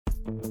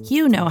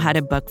You know how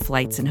to book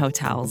flights and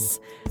hotels.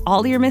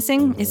 All you're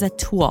missing is a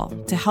tool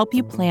to help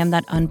you plan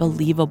that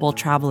unbelievable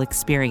travel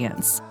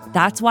experience.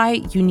 That's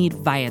why you need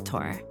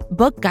Viator.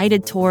 Book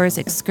guided tours,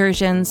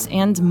 excursions,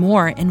 and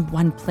more in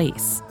one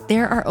place.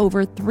 There are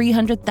over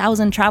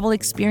 300,000 travel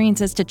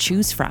experiences to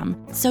choose from,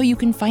 so you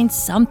can find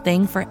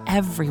something for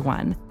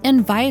everyone.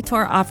 And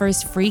Viator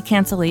offers free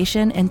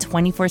cancellation and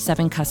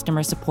 24/7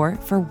 customer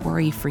support for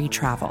worry-free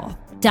travel.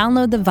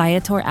 Download the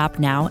Viator app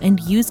now and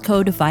use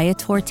code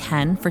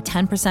Viator10 for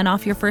 10%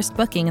 off your first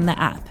booking in the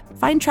app.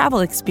 Find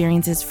travel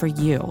experiences for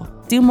you.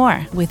 Do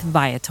more with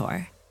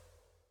Viator.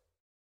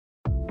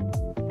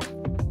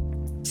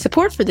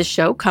 Support for this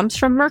show comes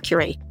from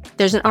Mercury.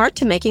 There's an art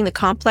to making the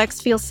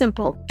complex feel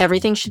simple.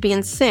 Everything should be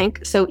in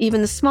sync, so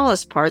even the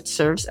smallest part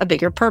serves a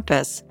bigger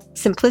purpose.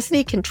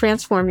 Simplicity can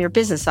transform your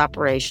business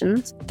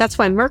operations. That's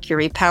why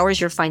Mercury powers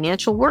your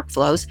financial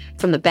workflows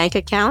from the bank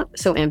account,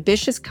 so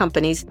ambitious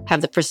companies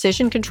have the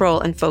precision, control,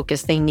 and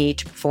focus they need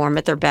to perform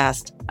at their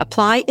best.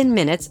 Apply in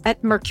minutes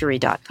at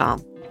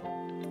mercury.com.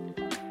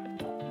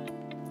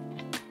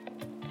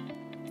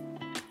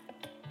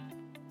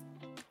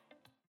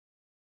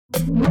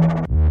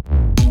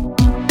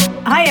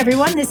 Hi,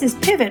 everyone. This is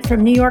Pivot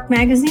from New York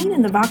Magazine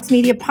and the Vox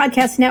Media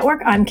Podcast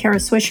Network. I'm Kara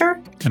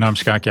Swisher. And I'm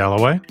Scott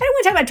Galloway.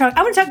 I want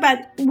to talk about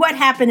what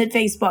happened at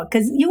Facebook,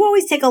 because you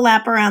always take a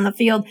lap around the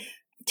field.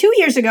 2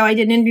 years ago, I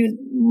did an interview with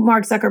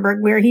Mark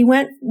Zuckerberg where he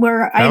went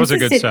That was a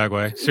good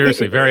segue.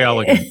 Seriously, very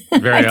elegant.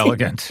 Very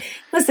elegant.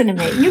 Listen to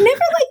me. You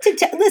never like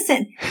to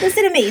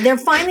listen to me. They're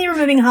finally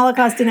removing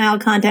Holocaust denial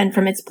content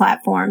from its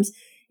platforms.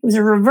 It was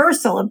a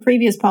reversal of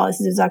previous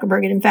policies of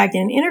Zuckerberg. And in fact,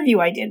 in an interview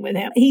I did with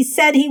him, he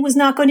said he was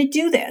not going to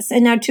do this.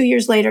 And now 2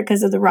 years later,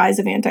 because of the rise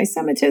of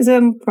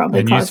anti-Semitism,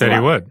 probably and you said he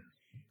would.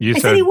 I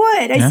said he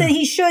would. I said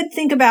he should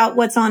think about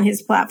what's on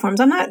his platforms.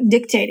 I'm not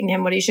dictating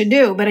him what he should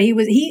do, but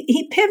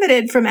he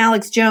pivoted from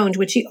Alex Jones,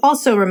 which he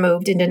also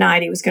removed and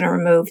denied he was going to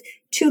remove,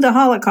 to the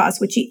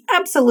Holocaust, which he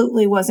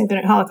absolutely wasn't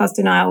going to, Holocaust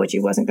denial, which he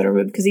wasn't going to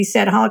remove, because he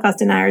said Holocaust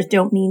deniers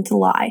don't mean to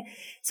lie.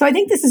 So I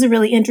think this is a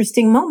really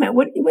interesting moment.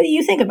 What do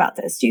you think about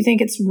this? Do you think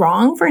it's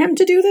wrong for him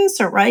to do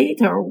this, or right?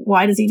 Or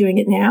why is he doing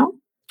it now?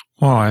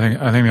 Well, I think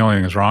the only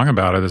thing that's wrong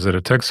about it is that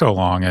it took so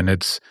long, and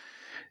it's,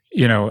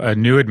 a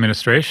new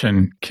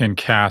administration can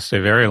cast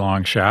a very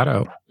long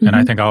shadow. Mm-hmm. And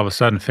I think all of a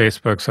sudden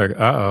Facebook's like,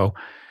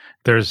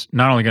 there's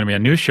not only going to be a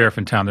new sheriff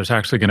in town, there's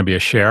actually going to be a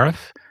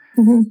sheriff.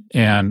 Mm-hmm.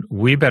 And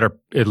we better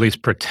at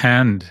least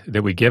pretend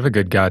that we give a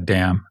good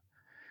goddamn.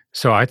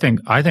 So I think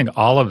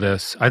all of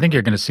this, I think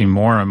you're going to see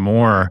more and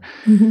more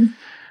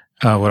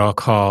what I'll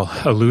call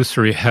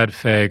illusory head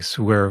fakes.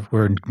 We're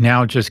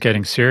now just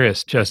getting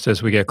serious. Just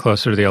as we get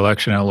closer to the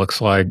election, it looks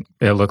like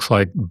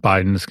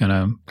Biden's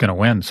gonna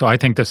win. So I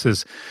think this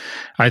is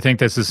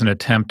an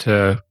attempt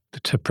to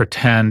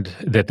pretend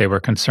that they were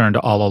concerned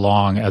all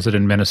along, as an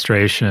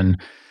administration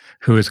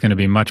who is going to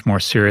be much more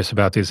serious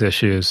about these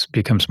issues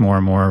becomes more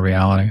and more a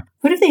reality.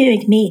 What if they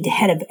make me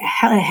head of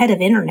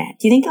internet?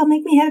 Do you think they'll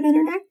make me head of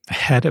internet?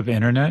 Head of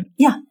internet?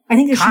 Yeah, I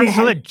think there should be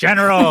Consulate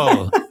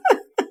General.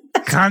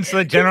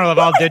 Consulate General of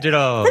all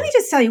digital. Let me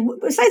just tell you,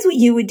 besides what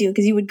you would do,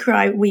 because you would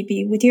cry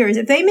weepy with tears,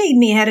 if they made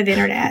me head of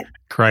internet.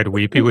 Cried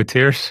weepy with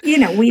tears?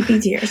 Weepy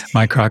tears.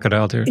 My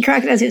crocodile tears. The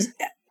crocodile tears.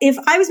 If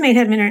I was made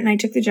head of internet and I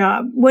took the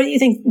job, what do you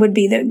think would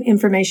be the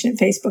information at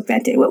Facebook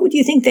that day? What would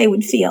you think they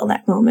would feel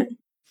that moment?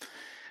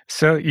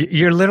 So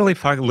you're literally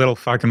little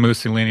fucking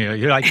Mussolini.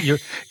 You're like,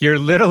 you're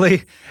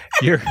like,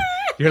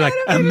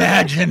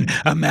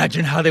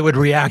 imagine how they would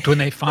react when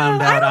they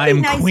found out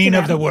I'm queen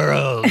of the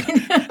world.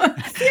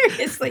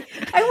 Seriously.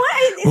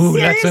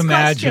 Let's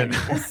imagine.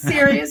 A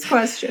serious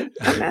question.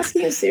 I'm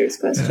asking a serious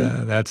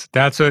question.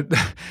 That's what,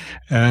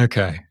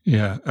 okay.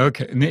 Yeah.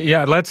 Okay.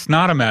 Yeah. Let's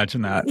not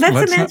imagine that.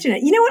 Let's imagine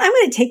it. You know what? I'm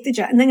going to take the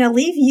job and then I'll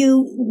leave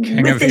you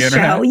with the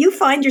show. You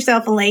find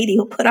yourself a lady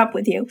who'll put up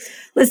with you.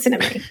 Listen to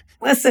me.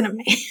 Listen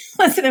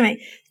to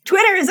me.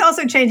 Twitter is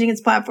also changing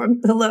its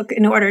platform to look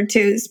in order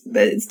to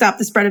stop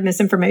the spread of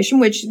misinformation,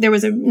 which there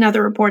was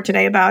another report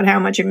today about how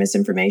much of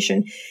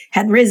misinformation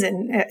had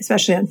risen,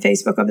 especially on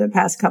Facebook over the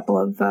past couple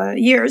of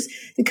years.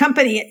 The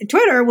company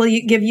Twitter will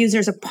give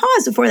users a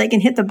pause before they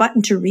can hit the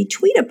button to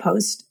retweet a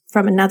post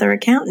from another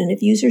account. And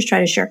if users try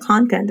to share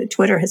content that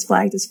Twitter has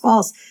flagged as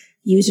false,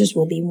 users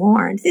will be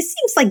warned. This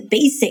seems like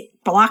basic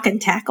block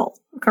and tackle,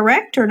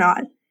 correct or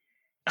not?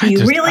 Do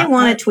you really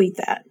want to tweet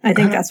that? I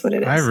think that's what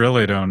it is. I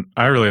really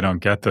don't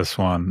get this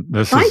one.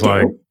 This is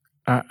like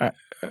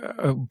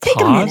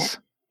pause.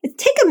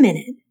 Take a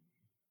minute.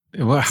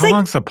 Well, how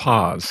long's the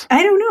pause?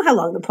 I don't know how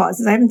long the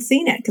pause is. I haven't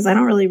seen it because I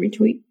don't really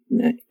retweet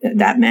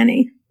that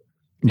many.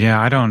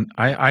 Yeah, I don't.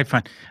 I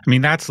find. I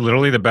mean, that's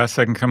literally the best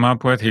I can come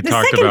up with. He talked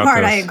about the second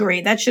part. this. I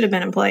agree. That should have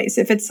been in place.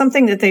 If it's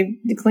something that they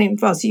claim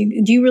false, do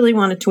you really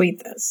want to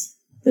tweet this?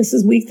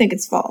 We think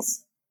it's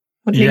false.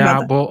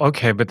 Yeah, well,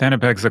 okay, but then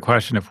it begs the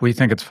question: if we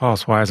think it's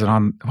false, why is it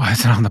on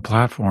the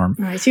platform?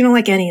 All right, so you don't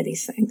like any of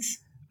these things.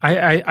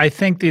 I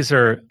think these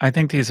are.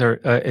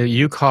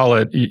 You call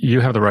it. You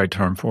have the right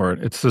term for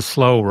it. It's the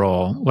slow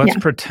roll. Let's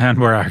pretend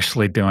we're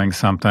actually doing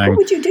something. What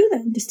would you do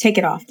then? Just take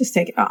it off.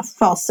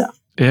 False stuff.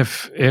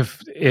 If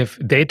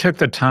they took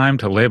the time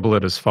to label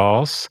it as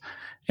false,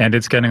 and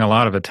it's getting a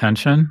lot of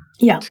attention,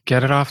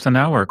 get it off the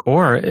network.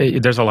 Or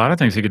there's a lot of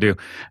things you could do.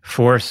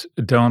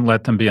 Don't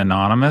let them be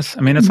anonymous.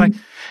 I mean, it's like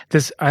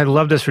this. I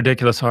love this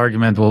ridiculous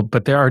argument. Well,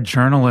 but there are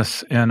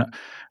journalists in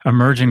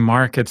emerging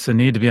markets that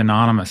need to be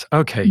anonymous.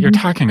 Okay, you're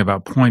talking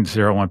about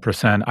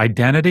 0.01%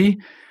 identity.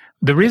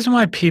 The reason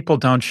why people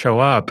don't show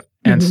up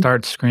and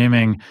start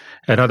screaming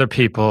at other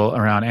people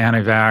around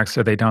anti-vax,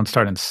 or they don't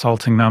start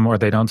insulting them, or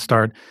they don't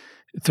start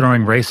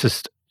throwing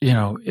racist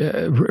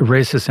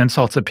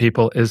insults at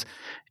people, is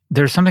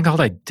there's something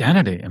called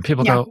identity, and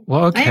people go,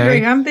 "Well, okay, I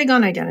agree. I'm big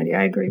on identity.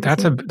 I agree.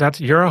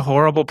 You're a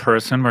horrible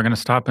person. We're going to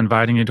stop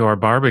inviting you to our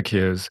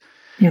barbecues."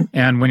 Yeah.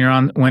 And when you're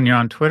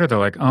on Twitter, they're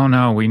like, "Oh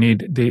no, we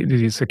need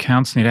these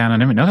accounts need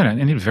anonymity." No, they don't.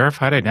 They need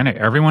verified identity.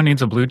 Everyone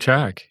needs a blue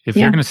check. If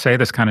you're going to say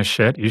this kind of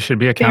shit, you should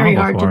be accountable for it.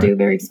 Very hard to do.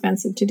 Very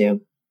expensive to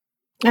do.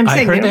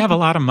 I heard they have a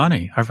lot of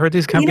money. I've heard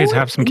these companies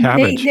have some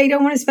cabbage. They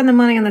don't want to spend the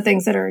money on the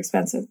things that are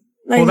expensive.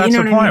 Well, that's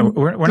the point. I mean?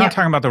 We're not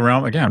talking about the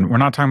realm, again, we're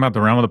not talking about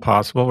the realm of the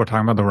possible. We're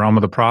talking about the realm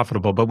of the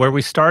profitable. But where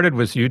we started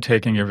was you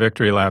taking your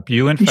victory lap.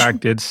 You, in fact,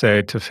 did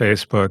say to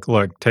Facebook,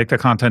 look, take the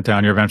content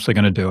down. You're eventually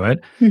going to do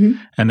it.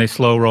 And they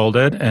slow rolled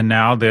it. And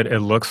now that it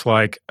looks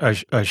like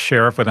a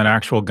sheriff with an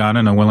actual gun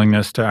and a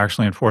willingness to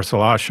actually enforce the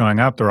law is showing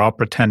up, they're all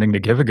pretending to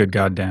give a good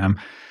goddamn.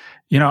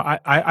 You know,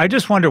 I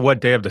just wonder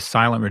what day of the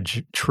silent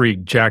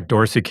retreat Jack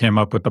Dorsey came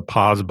up with the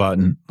pause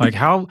button. Like,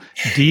 how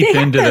deep They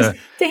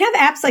have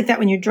apps like that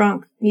when you're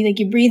drunk.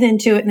 You breathe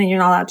into it and then you're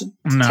not allowed to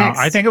text. No,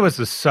 I think it was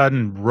the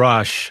sudden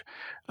rush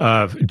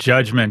of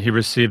judgment he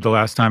received the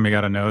last time he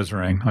got a nose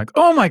ring. Like,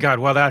 oh my God,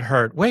 well, that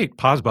hurt. Wait,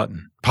 pause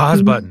button.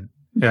 Pause button.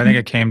 Yeah, I think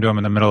it came to him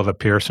in the middle of a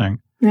piercing.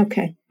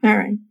 Okay. All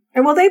right.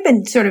 Well, they've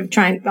been sort of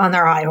trying on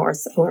their high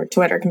horse or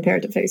Twitter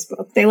compared to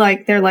Facebook.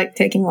 They're like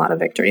taking a lot of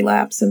victory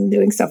laps and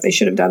doing stuff they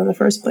should have done in the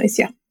first place.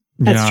 Yeah,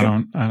 that's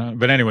true.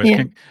 But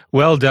anyways,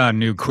 well done,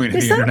 new queen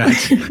of the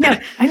internet. No,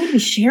 I'm going to be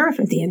sheriff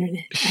of the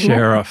internet.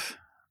 Sheriff.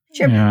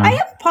 Sure. Yeah. I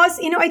have pause.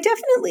 I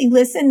definitely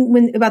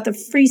listen about the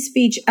free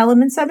speech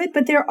elements of it,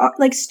 but there are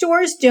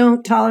stores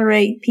don't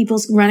tolerate people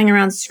running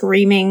around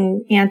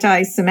screaming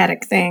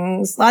anti-Semitic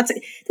things.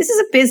 This is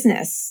a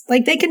business.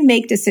 They can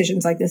make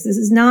decisions like this. This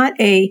is not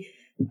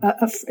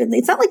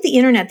it's not like the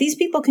internet. These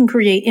people can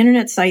create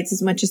internet sites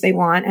as much as they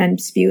want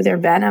and spew their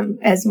venom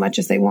as much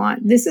as they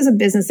want. This is a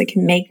business that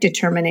can make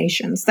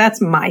determinations.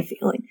 That's my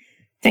feeling.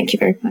 Thank you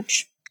very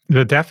much.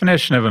 The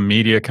definition of a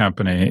media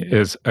company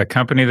is a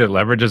company that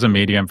leverages a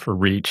medium for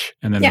reach,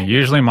 and then they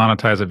usually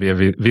monetize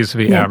it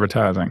vis-a-vis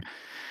advertising.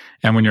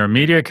 And when you're a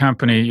media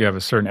company, you have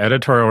a certain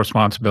editorial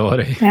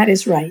responsibility. That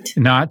is right.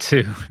 Not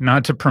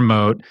to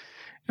promote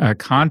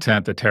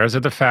content that tears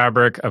at the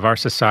fabric of our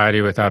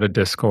society without a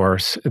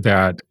discourse,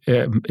 that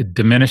it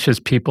diminishes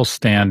people's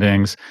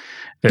standings,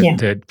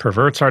 that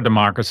perverts our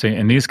democracy.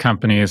 And these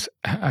companies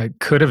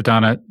could have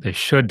done it. They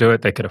should do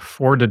it. They could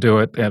afford to do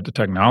it. They have the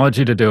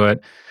technology to do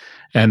it.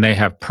 And they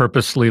have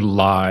purposely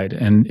lied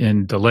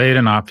and delayed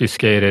and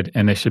obfuscated,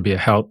 and they should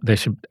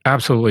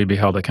absolutely be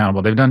held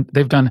accountable.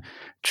 They've done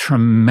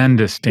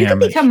tremendous damage. You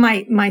can become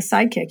my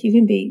sidekick. You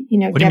can be,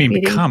 What deputy. do you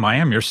mean become? I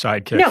am your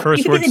sidekick. No, First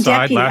you can word be the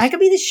side, deputy. last. I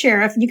could be the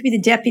sheriff, and you could be the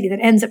deputy that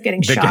ends up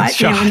getting shot.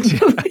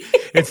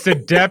 It's the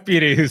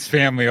deputy whose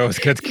family always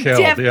gets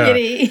killed.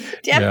 Deputy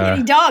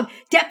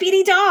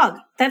dog.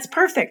 That's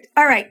perfect.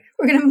 All right,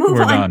 we're going to move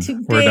on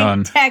to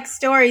big tech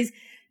stories.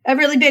 A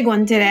really big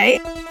one today.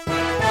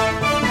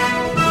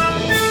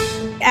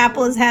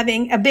 Apple is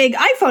having a big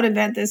iPhone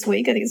event this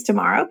week. I think it's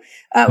tomorrow.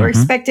 We're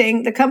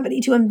expecting the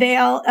company to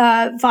unveil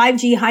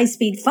 5G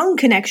high-speed phone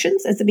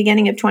connections at the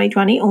beginning of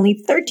 2020.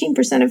 Only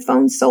 13% of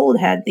phones sold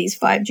had these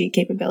 5G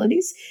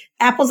capabilities.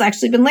 Apple's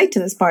actually been late to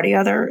this party.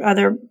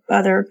 Other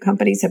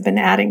companies have been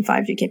adding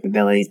 5G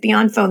capabilities.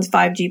 Beyond phones,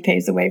 5G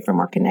paves the way for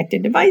more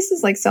connected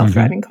devices like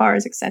self-driving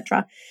cars,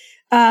 etc.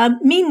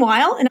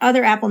 Meanwhile, in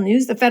other Apple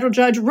news, the federal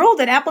judge ruled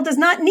that Apple does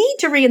not need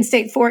to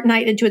reinstate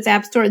Fortnite into its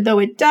App Store, though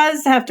it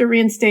does have to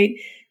reinstate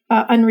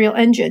Unreal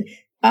Engine.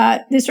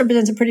 This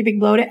represents a pretty big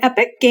blow to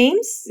Epic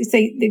Games.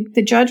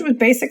 The judge was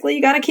basically,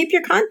 you got to keep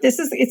your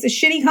it's a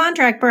shitty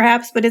contract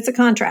perhaps, but it's a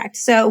contract.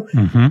 So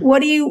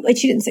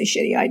she didn't say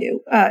shitty, I do.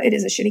 It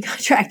is a shitty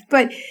contract,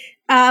 but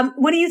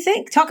what do you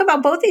think? Talk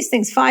about both these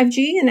things,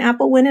 5G and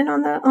Apple winning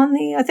on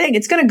the thing.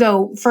 It's going to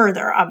go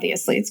further,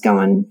 obviously. It's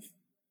going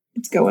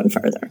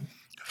further.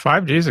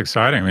 5G is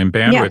exciting. I mean,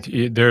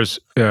 bandwidth, there's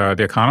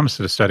The Economist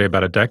did a study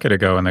about a decade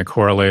ago, and they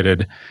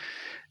correlated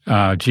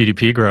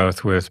GDP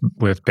growth with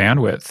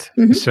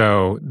bandwidth.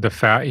 So the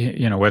fact,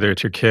 whether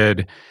it's your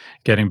kid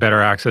getting better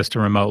access to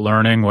remote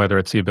learning, whether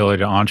it's the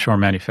ability to onshore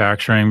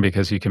manufacturing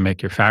because you can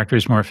make your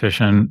factories more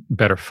efficient,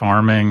 better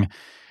farming,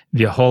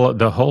 the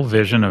whole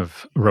vision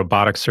of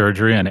robotic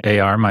surgery and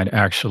AR might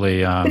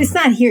actually. But it's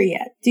not here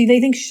yet. Do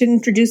they think should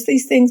introduce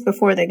these things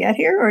before they get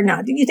here or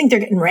not? Do you think they're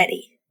getting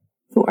ready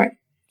for it?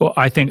 Well,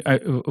 I think,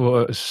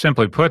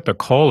 simply put, the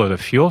coal or the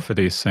fuel for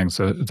these things,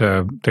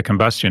 the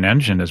combustion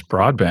engine is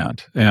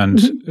broadband.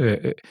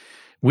 And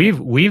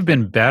we've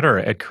been better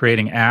at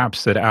creating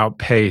apps that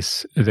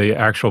outpace the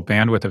actual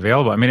bandwidth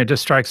available. I mean, it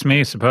just strikes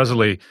me,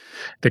 supposedly,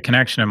 the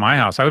connection in my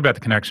house, I would bet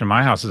the connection in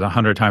my house is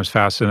 100 times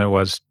faster than it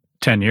was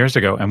 10 years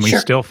ago. And we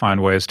still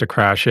find ways to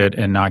crash it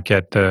and not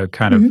get the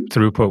kind of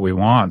throughput we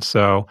want.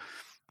 So,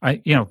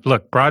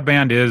 look,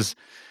 broadband is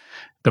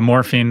the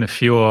morphine, the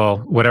fuel,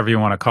 whatever you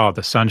want to call it,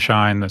 the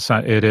sunshine,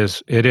 it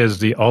is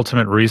the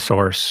ultimate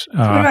resource.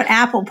 What about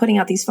Apple putting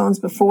out these phones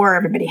before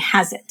everybody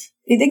has it?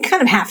 They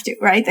kind of have to,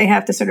 right? They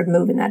have to sort of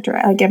move in that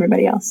direction, like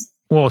everybody else.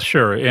 Well,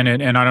 sure. And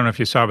I don't know if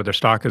you saw, but their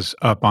stock is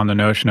up on the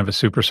notion of a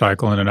super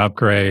cycle and an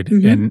upgrade,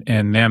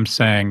 and them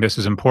saying this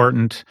is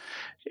important.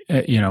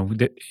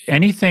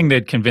 Anything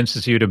that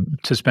convinces you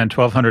to spend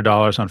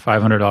 $1,200 on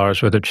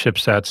 $500 worth of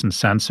chipsets and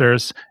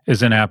sensors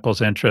is in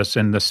Apple's interest,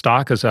 and the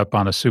stock is up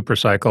on a super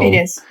cycle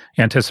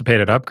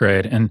anticipated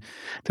upgrade. And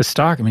the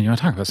stock, I mean, you want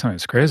to talk about something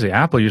that's crazy.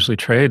 Apple usually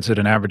trades at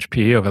an average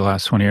PE over the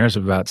last 20 years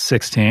of about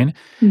 16.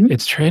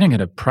 It's trading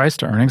at a price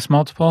to earnings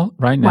multiple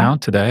right now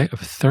today of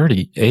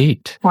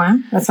 38. Wow,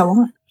 that's a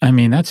lot. I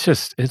mean, it's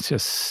just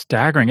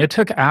staggering. It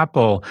took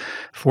Apple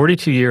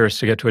 42 years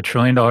to get to $1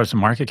 trillion in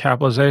market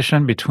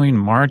capitalization. Between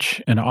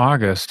March and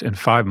August, in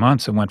 5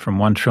 months, it went from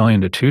 $1 trillion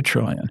to $2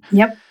 trillion.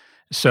 Yep.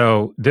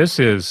 So this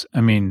is,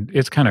 I mean,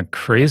 it's kind of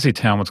crazy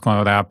town what's going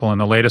on with Apple.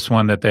 And the latest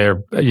one that they're,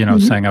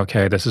 saying,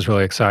 okay, this is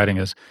really exciting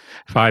is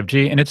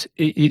 5G. And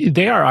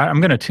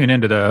I'm going to tune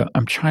into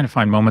I'm trying to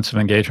find moments of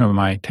engagement with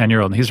my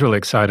 10-year-old. And he's really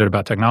excited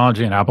about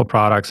technology and Apple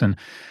products. And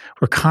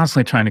we're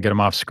constantly trying to get him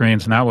off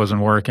screens, and that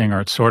wasn't working, or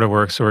it sort of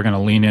works. So we're going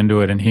to lean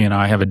into it. And he and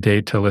I have a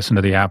date to listen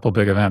to the Apple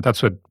Big Event.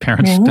 That's what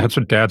that's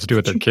what dads do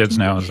with their kids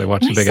now, is they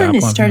watch the Big Apple. My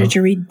son has started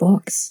to read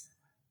books.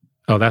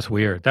 Oh, that's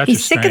weird. That's he's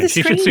just sick strange. of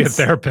the He should see a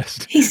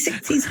therapist.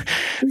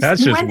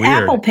 That's just went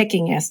weird. Apple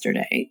picking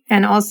yesterday,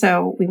 and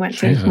also we went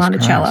to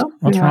Monticello. Christ.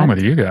 What's wrong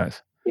with you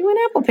guys? We went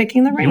apple picking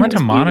in the rain. You went to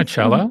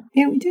Monticello?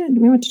 Yeah, we did.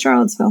 We went to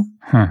Charlottesville.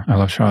 I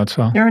love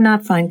Charlottesville. There are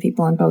not fine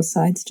people on both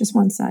sides, just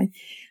one side.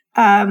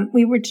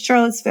 We were to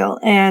Charlottesville,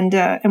 and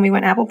we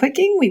went apple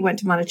picking. We went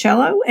to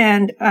Monticello,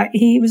 and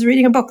he was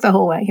reading a book the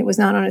whole way. It was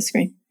not on a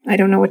screen. I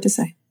don't know what to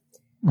say.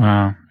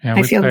 Wow. Yeah,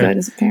 I feel good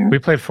as a parent. We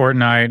played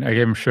Fortnite. I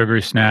gave him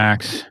sugary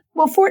snacks.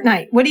 Well,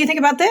 Fortnite. What do you think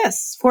about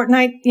this?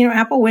 Fortnite,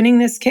 Apple winning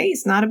this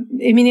case.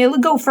 It'll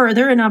go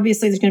further, and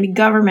obviously there's going to be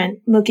government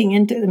looking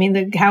into.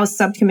 The House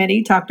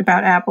subcommittee talked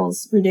about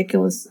Apple's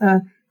ridiculous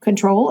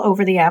control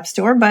over the App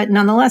Store, but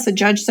nonetheless, a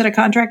judge said a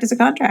contract is a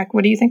contract.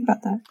 What do you think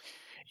about that?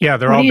 Yeah,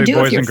 they're all big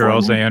boys and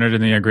girls. They entered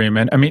in the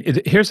agreement. I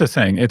mean, here's the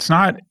thing. It's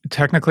not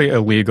technically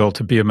illegal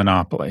to be a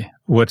monopoly.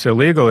 What's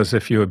illegal is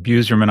if you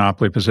abuse your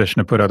monopoly position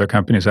to put other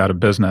companies out of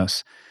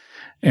business.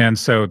 And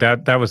so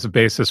that was the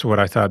basis of what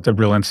I thought the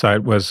real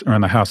insight was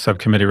around the House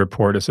subcommittee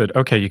report, is that,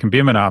 okay, you can be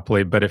a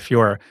monopoly, but if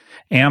you're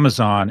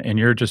Amazon and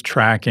you're just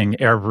tracking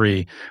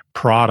every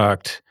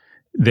product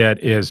that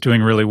is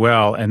doing really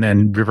well and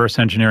then reverse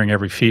engineering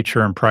every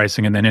feature and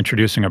pricing and then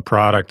introducing a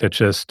product that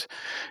just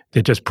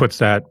puts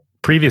that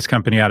previous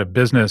company out of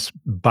business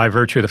by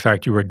virtue of the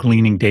fact you were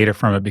gleaning data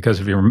from it because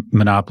of your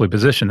monopoly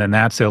position, then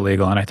that's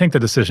illegal. And I think the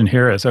decision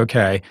here is,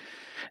 okay,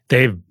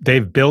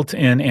 they've built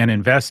in and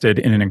invested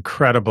in an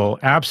incredible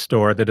app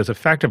store that is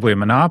effectively a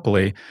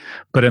monopoly,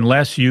 but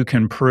unless you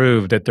can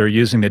prove that they're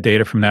using the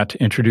data from that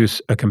to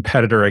introduce a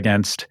competitor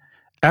against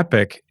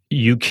Epic,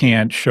 you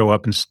can't show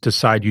up and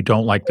decide you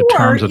don't like the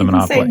terms of the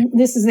monopoly. Say,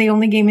 this is the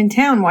only game in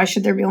town. Why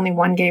should there be only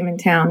one game in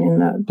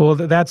town? Well,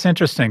 that's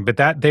interesting, but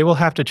they will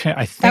have to change.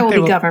 I think that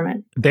will be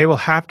government. They will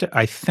have to.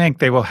 I think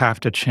they will have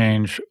to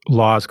change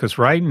laws, because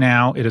right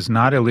now it is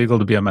not illegal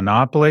to be a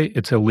monopoly.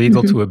 It's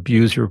illegal to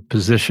abuse your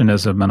position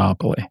as a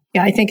monopoly.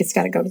 Yeah, I think it's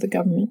got to go to the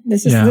government.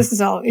 This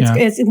is all.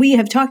 We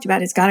have talked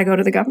about. It's got to go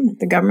to the government.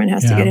 The government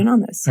has to get in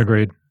on this.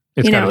 Agreed.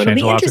 It's got to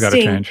change. Laws have got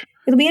to change.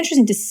 It'll be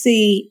interesting to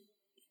see.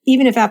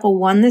 Even if Apple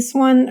won this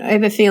one, I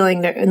have a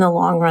feeling that in the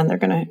long run, we're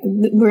going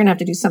to have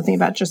to do something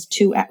about just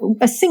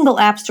a single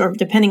app store,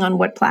 depending on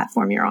what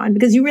platform you're on.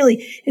 Because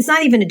it's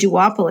not even a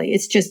duopoly.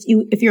 It's just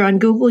if you're on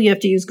Google, you have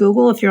to use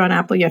Google. If you're on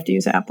Apple, you have to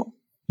use Apple.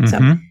 So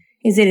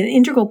is it an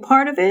integral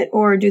part of it,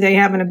 or do they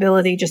have an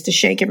ability just to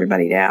shake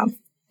everybody down?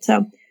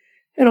 So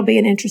it'll be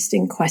an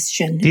interesting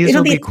question. These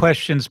will be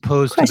questions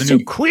posed to the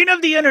new queen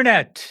of the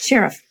internet.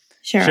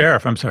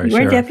 Sheriff, I'm sorry.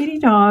 You're a deputy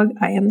dog.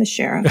 I am the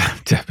sheriff.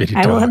 Deputy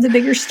dog. I will have the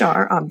bigger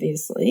star,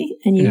 obviously,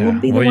 and you will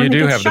be the one that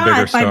gets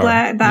shot by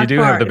Black Bart. You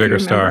do have the bigger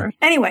star.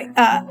 Anyway,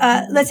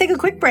 let's take a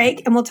quick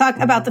break, and we'll talk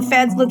about the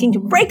feds looking to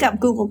break up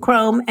Google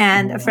Chrome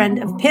and a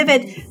friend of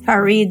Pivot,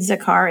 Fareed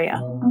Zakaria.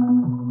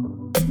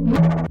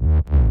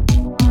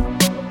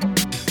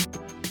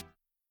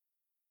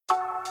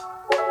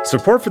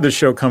 Support for this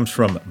show comes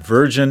from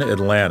Virgin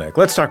Atlantic.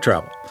 Let's talk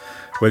travel.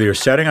 Whether you're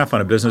setting off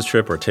on a business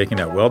trip or taking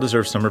that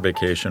well-deserved summer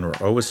vacation, we're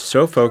always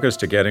so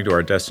focused to getting to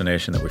our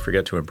destination that we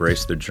forget to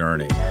embrace the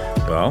journey.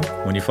 Well,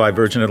 when you fly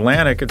Virgin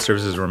Atlantic, it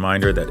serves as a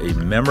reminder that a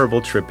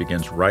memorable trip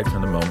begins right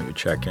from the moment you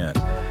check in.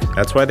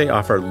 That's why they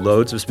offer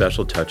loads of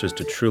special touches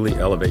to truly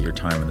elevate your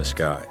time in the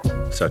sky,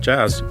 such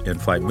as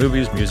in-flight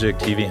movies, music,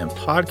 TV, and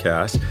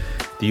podcasts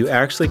that you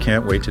actually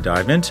can't wait to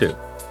dive into.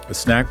 A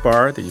snack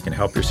bar that you can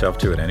help yourself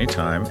to at any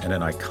time, and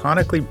an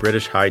iconically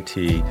British high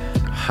tea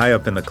high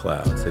up in the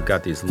clouds. They've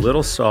got these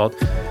little salt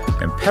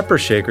and pepper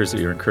shakers that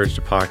you're encouraged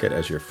to pocket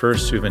as your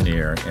first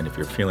souvenir. And if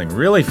you're feeling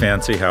really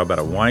fancy, how about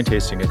a wine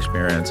tasting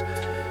experience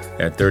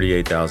at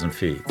 38,000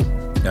 feet?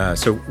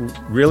 So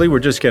really, we're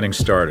just getting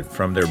started.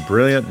 From their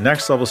brilliant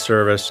next-level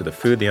service to the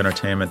food, the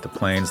entertainment, the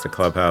planes, the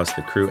clubhouse,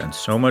 the crew, and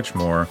so much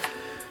more.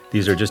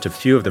 These are just a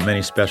few of the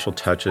many special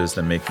touches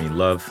that make me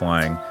love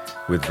flying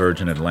with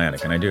Virgin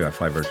Atlantic. And I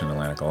fly Virgin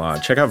Atlantic a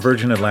lot. Check out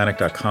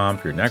virginatlantic.com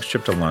for your next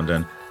trip to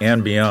London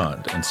and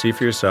beyond, and see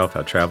for yourself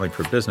how traveling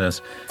for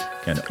business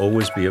can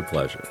always be a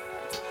pleasure.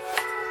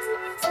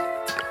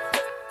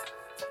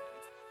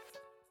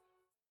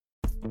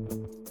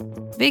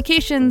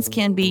 Vacations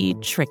can be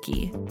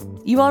tricky.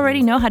 You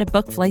already know how to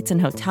book flights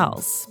and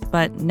hotels,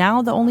 but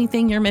now the only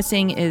thing you're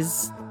missing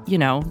is,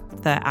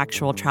 the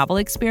actual travel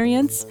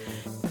experience.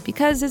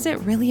 Because is it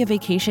really a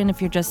vacation if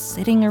you're just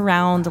sitting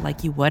around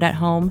like you would at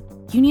home?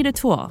 You need a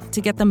tool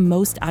to get the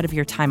most out of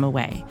your time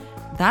away.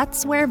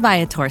 That's where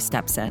Viator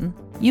steps in.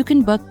 You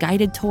can book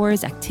guided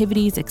tours,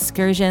 activities,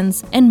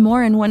 excursions, and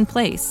more in one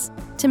place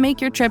to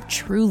make your trip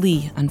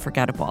truly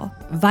unforgettable.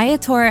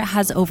 Viator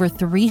has over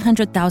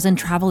 300,000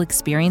 travel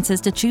experiences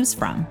to choose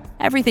from.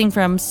 Everything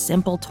from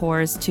simple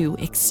tours to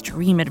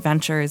extreme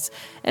adventures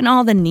and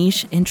all the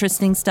niche,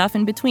 interesting stuff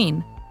in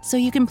between. So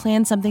you can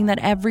plan something that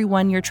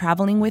everyone you're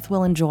traveling with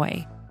will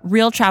enjoy.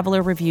 Real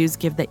traveler reviews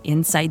give the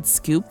inside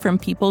scoop from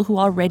people who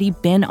already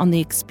been on the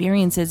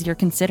experiences you're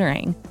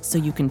considering, so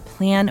you can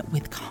plan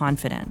with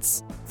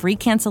confidence. Free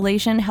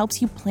cancellation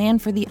helps you plan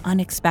for the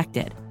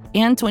unexpected.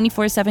 And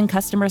 24/7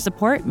 customer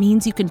support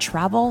means you can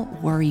travel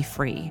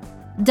worry-free.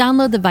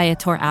 Download the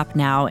Viator app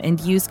now and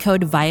use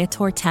code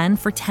Viator10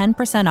 for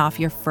 10% off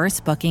your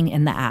first booking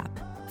in the app.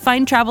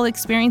 Find travel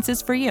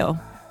experiences for you.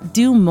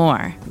 Do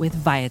more with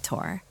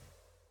Viator.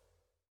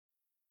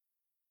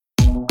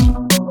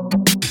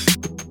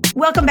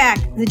 Welcome back.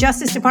 The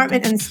Justice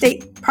Department and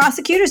state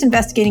prosecutors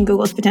investigating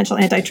Google's potential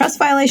antitrust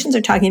violations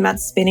are talking about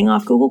spinning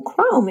off Google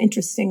Chrome.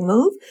 Interesting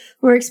move.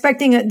 We're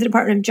expecting the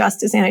Department of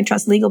Justice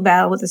antitrust legal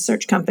battle with a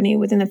search company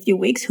within a few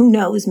weeks. Who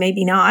knows?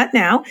 Maybe not.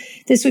 Now,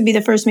 this would be the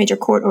first major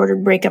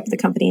court-ordered breakup of the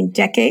company in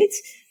decades.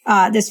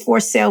 This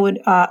forced sale would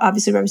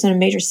obviously represent a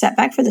major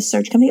setback for the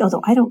search company,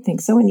 although I don't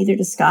think so, and neither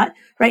does Scott.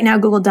 Right now,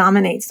 Google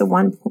dominates the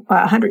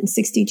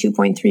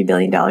 $162.3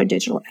 billion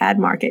digital ad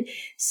market.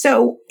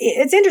 So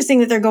it's interesting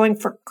that they're going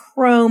for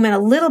Chrome and a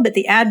little bit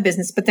the ad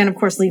business, but then, of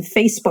course, leave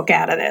Facebook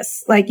out of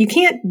this. Like, you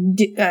can't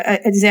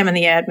examine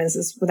the ad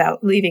business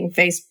without leaving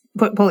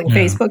pulling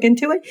Facebook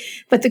into it.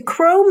 But the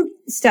Chrome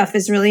stuff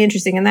is really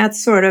interesting, and that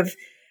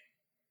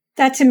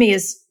to me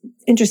is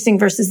interesting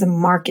versus the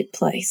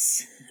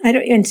marketplace.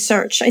 In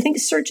search. I think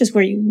search is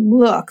where you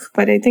look,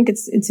 but I think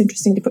it's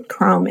interesting to put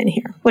Chrome in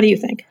here. What do you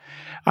think?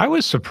 I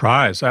was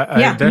surprised. That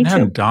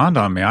hadn't dawned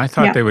on me. I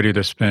thought they would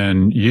either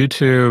spin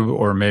YouTube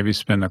or maybe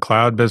spin the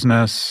cloud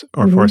business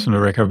or force them to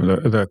break up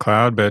the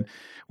cloud. But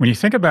when you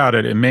think about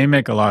it, it may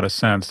make a lot of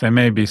sense. They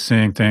may be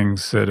seeing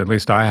things that at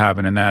least I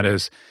haven't, and that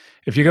is,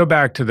 if you go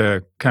back to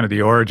the kind of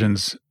the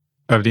origins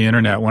of the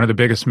internet, one of the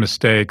biggest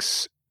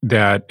mistakes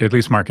that at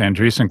least Mark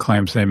Andreessen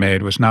claims they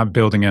made was not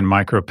building in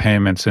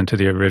micropayments into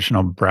the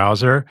original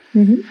browser.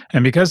 Mm-hmm.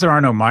 And because there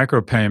are no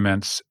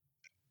micropayments,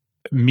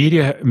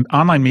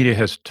 online media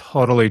has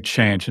totally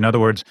changed. In other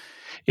words,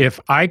 if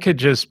I could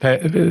just pay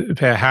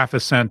a half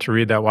a cent to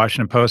read that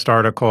Washington Post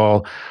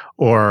article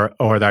or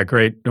a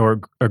great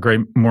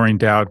Maureen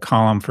Dowd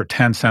column for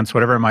 10 cents,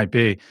 whatever it might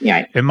be,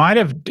 it might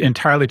have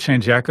entirely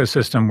changed the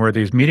ecosystem where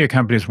these media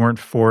companies weren't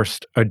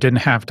forced or didn't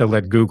have to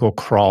let Google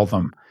crawl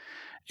them.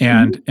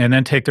 And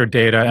then take their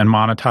data and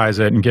monetize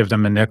it and give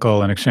them a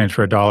nickel in exchange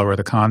for $1 worth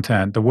of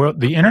content.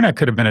 The internet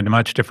could have been a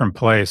much different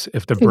place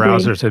if the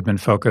browsers had been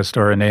focused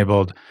or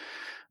enabled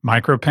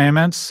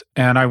micropayments.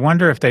 And I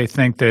wonder if they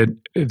think that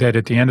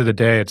at the end of the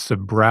day, it's the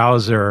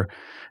browser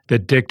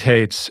that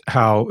dictates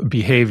how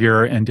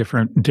behavior and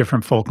different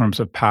fulcrums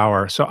of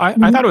power. So I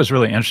thought it was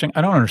really interesting.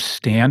 I don't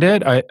understand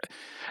it.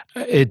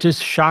 It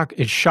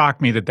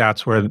shocked me that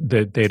that's where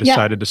they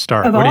decided to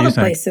start. Of what all do you the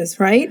think? Places,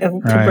 right?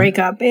 To break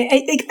up.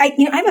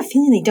 I have a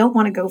feeling they don't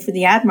want to go for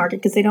the ad market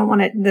because they don't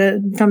want to.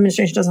 The Trump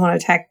administration doesn't want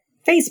to attack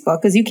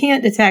Facebook because you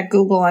can't attack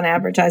Google on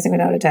advertising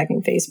without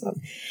attacking Facebook.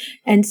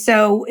 And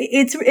so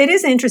it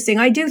is interesting.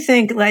 I do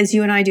think, as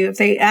you and I do, if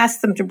they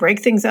ask them to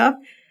break things up,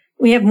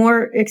 we have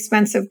more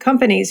expensive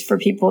companies for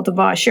people to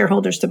buy,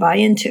 shareholders to buy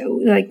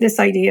into. Like this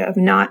idea of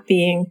not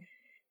being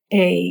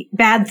a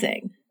bad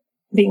thing.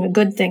 being a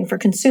good thing for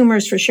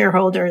consumers, for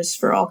shareholders,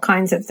 for all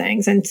kinds of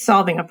things, and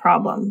solving a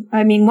problem.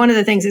 I mean, one of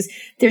the things is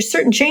there's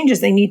certain changes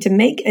they need to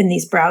make in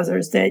these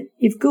browsers that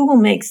if Google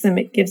makes them,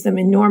 it gives them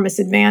enormous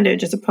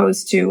advantage as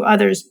opposed to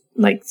others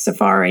like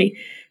Safari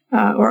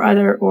or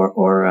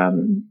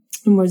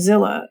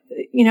Mozilla.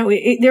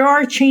 There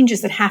are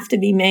changes that have to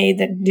be made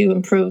that do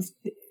improve,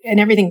 and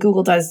everything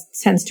Google does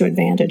tends to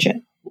advantage it.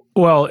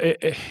 Well,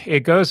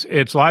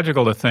 it's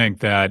logical to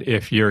think that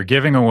if you're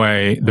giving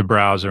away the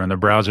browser, and the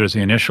browser is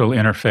the initial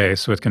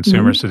interface with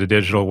consumers to the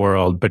digital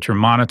world, but you're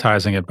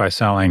monetizing it by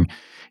selling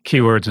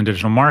keywords and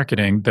digital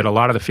marketing, that a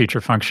lot of the feature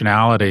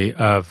functionality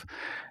of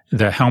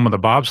the helm of the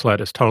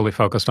bobsled is totally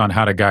focused on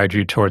how to guide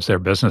you towards their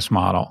business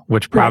model,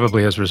 which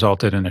probably has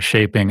resulted in a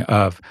shaping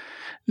of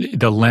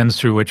the lens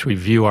through which we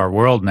view our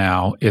world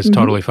now is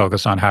totally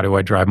focused on how do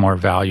I drive more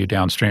value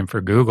downstream for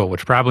Google,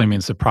 which probably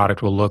means the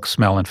product will look,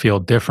 smell, and feel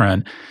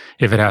different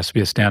if it has to be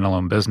a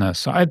standalone business.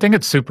 So I think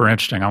it's super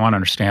interesting. I want to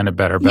understand it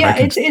better. But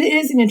it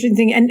is an interesting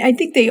thing. And I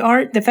think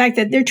the fact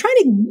that they're trying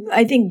to,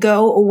 I think,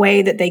 go a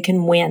way that they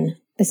can win,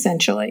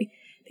 essentially.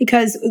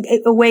 Because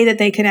a way that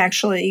they can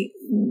actually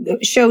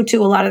show to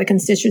a lot of the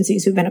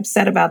constituencies who've been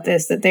upset about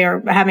this that they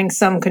are having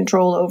some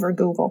control over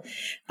Google.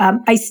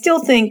 I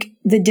still think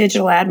the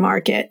digital ad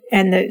market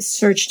and the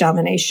search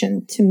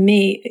domination, to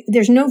me,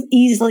 there's no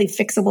easily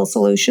fixable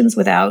solutions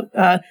without,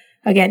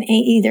 again,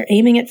 either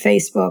aiming at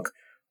Facebook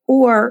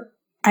or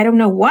I don't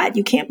know what.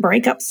 You can't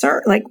break up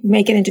search, like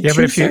make it into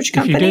two search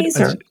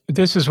companies.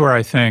 This is where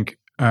I think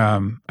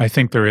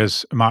there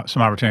is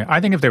some opportunity.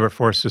 I think if they were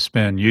forced to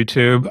spin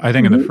YouTube, I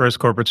think in the first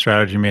corporate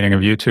strategy meeting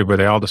of YouTube where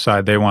they all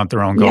decide they want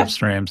their own Gulf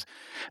streams,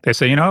 they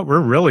say, you know what, we're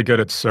really good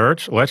at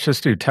search. Let's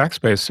just do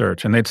text-based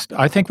search. And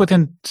I think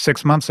within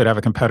 6 months, they'd have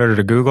a competitor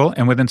to Google.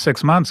 And within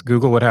 6 months,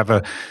 Google would have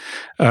a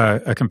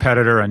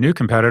new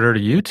competitor to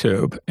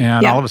YouTube.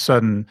 And all of a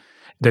sudden,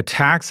 the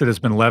tax that has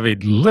been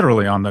levied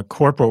literally on the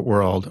corporate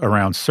world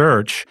around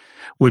search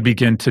would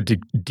begin to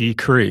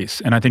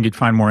decrease. And I think you'd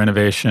find more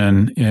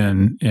innovation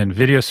in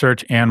video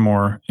search and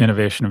more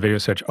innovation in video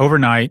search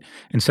overnight.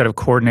 Instead of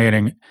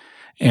coordinating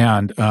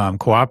and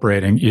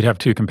cooperating, you'd have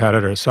two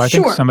competitors. So I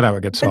think some of that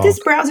would get solved. But this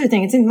browser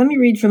thing, let me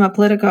read from a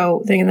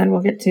Politico thing, and then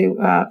we'll get to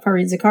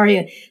Fareed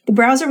Zakaria. The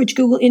browser, which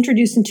Google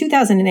introduced in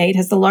 2008,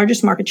 has the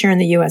largest market share in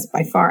the U.S.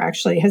 by far,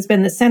 actually, has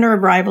been the center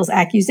of rivals'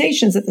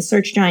 accusations that the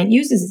search giant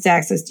uses its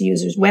access to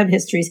users' web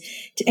histories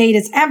to aid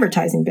its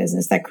advertising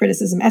business. That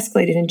criticism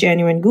escalated in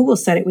January, and Google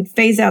said it would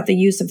phase out the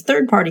use of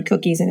third-party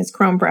cookies in its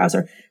Chrome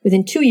browser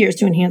within 2 years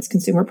to enhance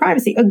consumer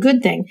privacy. A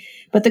good thing.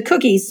 But the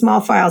cookies, small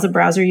files a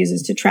browser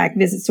uses to track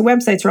visits to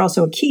websites, are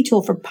also a key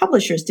tool for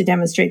publishers to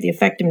demonstrate the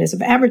effectiveness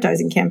of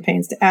advertising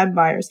campaigns to ad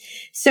buyers.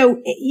 So,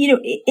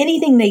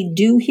 anything they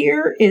do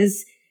here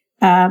is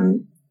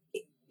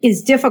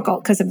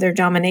difficult because of their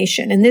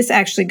domination. And this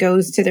actually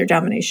goes to their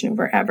domination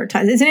over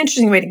advertising. It's an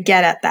interesting way to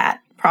get at that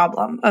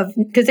problem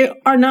because they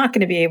are not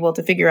going to be able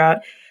to figure out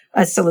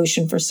a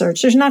solution for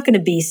search. There's not going to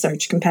be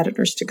search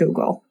competitors to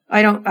Google.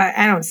 I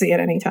don't see it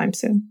anytime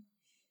soon.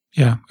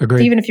 Yeah,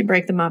 agreed. Even if you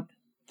break them up.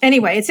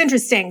 Anyway, it's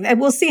interesting.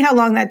 We'll see how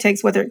long that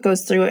takes, whether it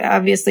goes through.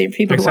 Obviously,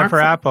 people except for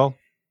Apple.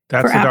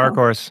 That's the dark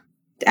horse.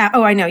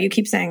 I know. You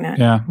keep saying that.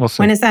 Yeah, we'll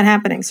see. When is that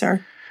happening,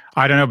 sir?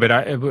 I don't know, but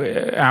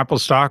Apple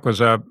stock was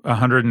up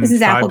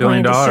 $105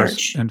 billion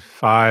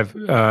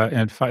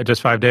in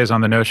just 5 days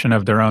on the notion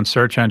of their own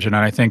search engine.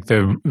 And I think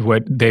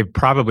what they've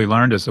probably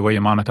learned is the way you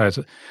monetize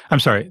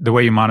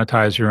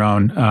your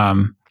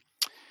own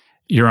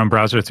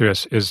browser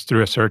is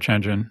through a search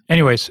engine.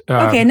 Anyways.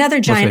 Another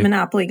giant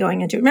monopoly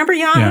going into it. Remember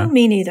Yahoo? Yeah.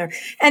 Me neither.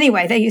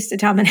 Anyway, they used to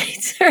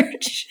dominate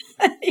search.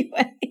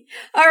 Anyway.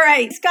 All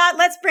right, Scott,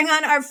 let's bring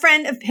on our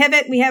friend of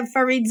Pivot. We have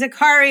Fareed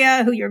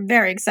Zakaria, who you're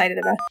very excited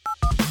about.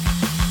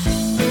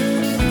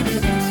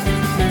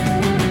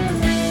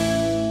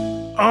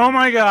 Oh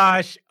my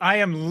gosh, I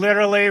am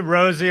literally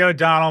Rosie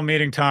O'Donnell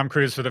meeting Tom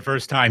Cruise for the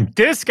first time.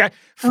 This guy,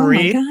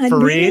 Fareed,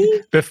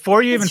 really?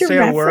 Before you even say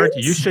a word,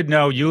 you should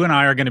know you and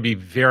I are going to be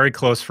very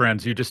close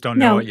friends. You just don't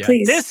know it yet.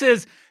 Please. This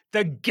is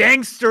the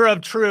gangster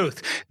of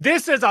truth.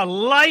 This is a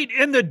light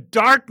in the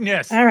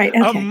darkness. All right,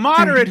 okay. A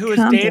moderate who is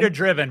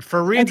data-driven.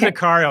 Fareed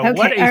Zakaria,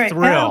 what a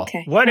thrill.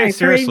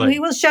 Seriously. Fareed, we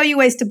will show you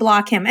ways to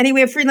block him.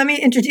 Anyway, Fareed, let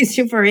me introduce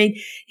you, Fareed.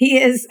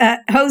 He is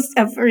host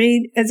of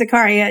Fareed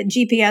Zakaria,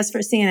 GPS for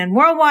CNN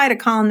Worldwide, a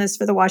columnist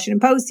for the Washington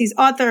Post. He's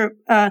author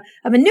of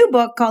a new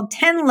book called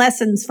 10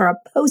 Lessons for a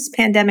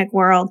Post-Pandemic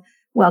World.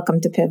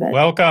 Welcome to Pivot.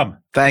 Welcome.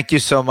 Thank you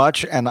so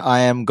much. And I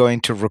am going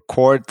to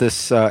record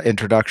this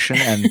introduction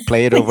and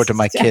play it over to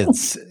my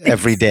kids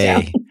every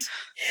day.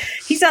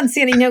 He's on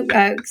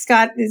CNN.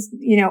 Scott is,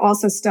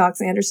 also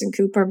stalks Anderson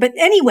Cooper. But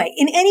anyway,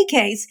 in any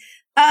case,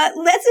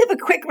 let's have a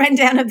quick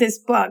rundown of this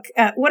book.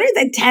 What are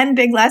the 10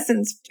 big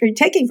lessons you're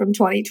taking from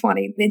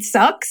 2020? It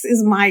sucks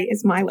is my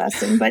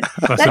lesson, but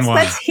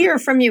let's hear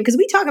from you because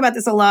we talk about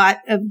this a lot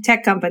of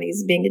tech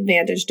companies being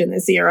advantaged in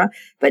this era.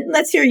 But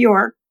let's hear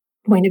your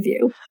point of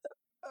view.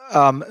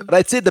 But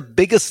I'd say the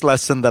biggest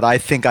lesson that I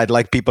think I'd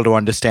like people to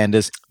understand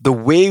is the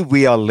way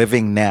we are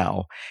living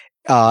now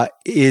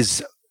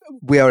is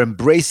we are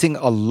embracing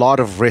a lot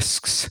of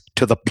risks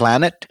to the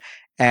planet,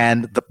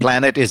 and the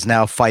planet is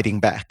now fighting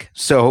back.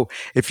 So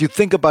if you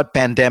think about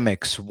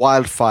pandemics,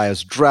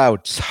 wildfires,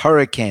 droughts,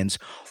 hurricanes,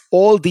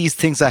 all these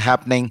things are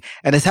happening,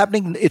 and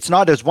it's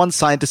not, as one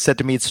scientist said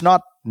to me, it's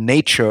not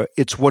nature,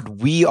 it's what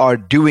we are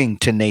doing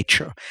to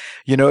nature.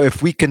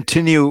 If we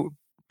continue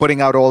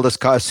putting out all this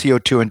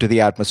CO2 into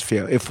the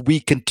atmosphere, if we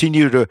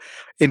continue to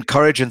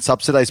encourage and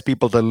subsidize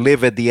people to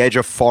live at the edge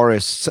of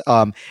forests,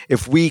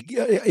 if we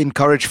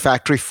encourage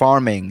factory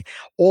farming,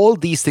 all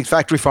these things.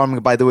 Factory farming,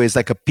 by the way, is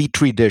like a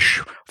petri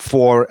dish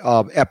for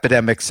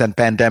epidemics and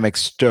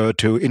pandemics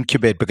to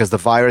incubate, because the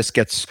virus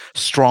gets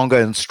stronger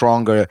and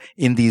stronger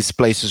in these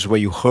places where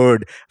you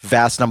herd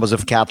vast numbers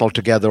of cattle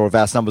together or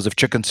vast numbers of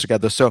chickens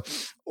together. So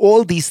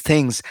all these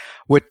things,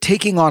 we're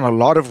taking on a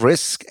lot of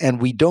risk,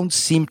 and we don't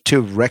seem to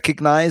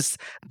recognize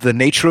the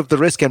nature of the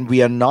risk, and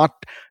we are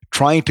not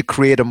trying to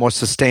create a more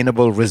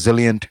sustainable,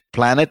 resilient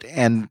planet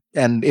and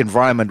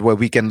environment where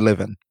we can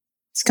live in.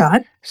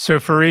 Scott? So,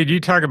 Fareed,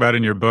 you talk about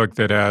in your book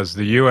that as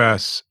the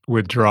U.S.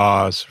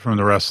 withdraws from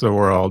the rest of the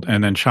world,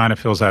 and then China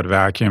fills that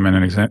vacuum, and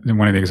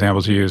one of the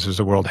examples you use is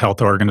the World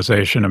Health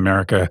Organization.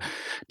 America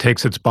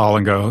takes its ball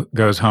and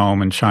goes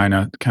home, and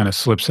China kind of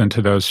slips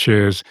into those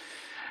shoes.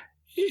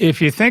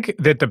 If you think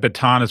that the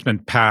baton has been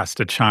passed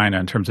to China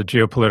in terms of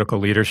geopolitical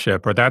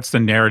leadership, or that's the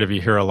narrative you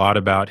hear a lot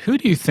about, who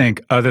do you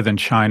think, other than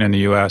China and the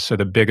U.S., are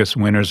the biggest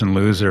winners and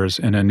losers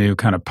in a new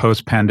kind of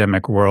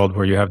post-pandemic world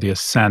where you have the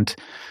ascent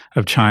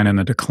of China and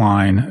the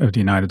decline of the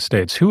United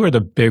States? Who are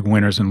the big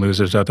winners and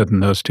losers other than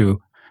those two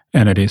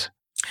entities?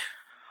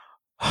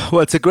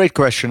 Well, it's a great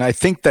question. I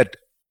think that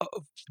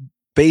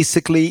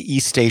basically,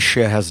 East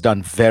Asia has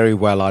done very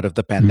well out of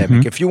the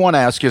pandemic. Mm-hmm. If you want to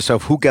ask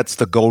yourself who gets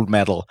the gold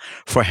medal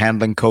for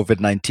handling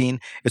COVID-19,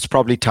 it's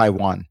probably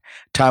Taiwan.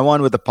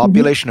 Taiwan, with a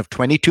population of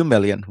 22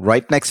 million,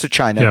 right next to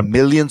China,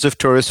 millions of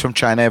tourists from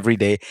China every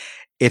day,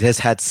 it has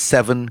had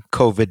 7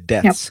 COVID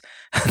deaths.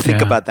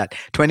 Think about that.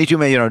 22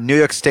 million. New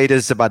York State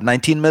is about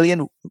 19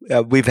 million.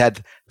 We've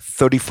had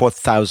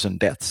 34,000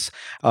 deaths.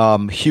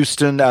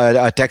 Houston,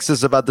 Texas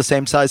is about the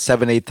same size,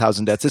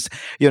 8,000 deaths. It's,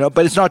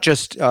 but it's not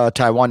just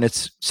Taiwan.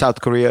 It's South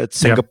Korea, it's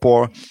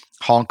Singapore,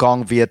 Hong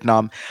Kong,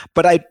 Vietnam.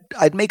 But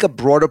I'd make a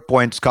broader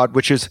point, Scott,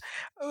 which is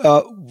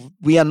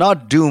we are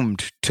not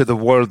doomed to the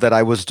world that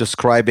I was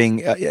describing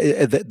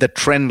the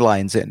trend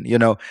lines in.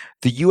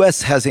 The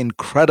U.S. has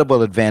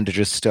incredible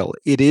advantages still.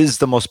 It is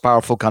the most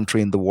powerful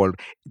country in the world.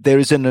 There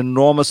is an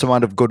enormous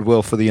amount of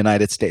goodwill for the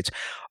United States.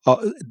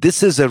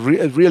 This is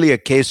really a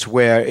case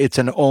where it's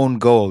an own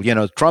goal.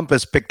 Trump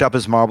has picked up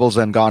his marbles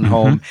and gone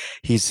home.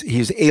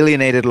 He's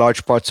alienated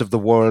large parts of the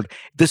world.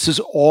 This is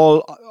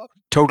all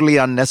totally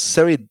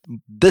unnecessary.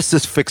 This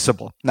is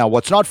fixable. Now,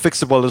 what's not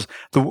fixable is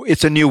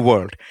it's a new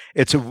world.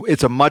 It's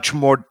a much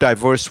more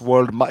diverse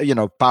world.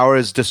 Power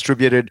is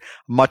distributed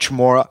much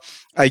more.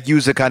 I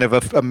use a kind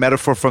of a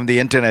metaphor from the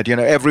internet.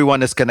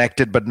 Everyone is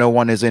connected, but no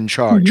one is in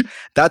charge.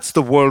 That's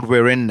the world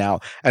we're in now.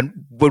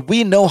 But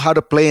we know how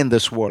to play in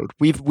this world.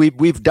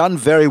 We've done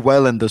very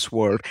well in this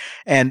world,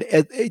 and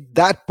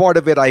that part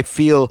of it, I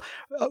feel,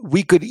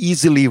 we could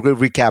easily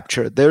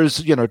recapture.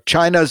 There's,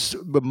 China's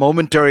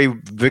momentary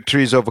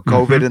victories over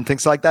COVID and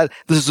things like that.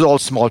 This is all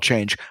small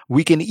change.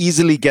 We can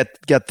easily get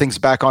things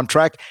back on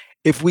track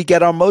if we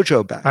get our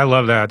mojo back. I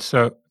love that.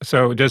 So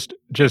just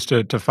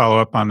to follow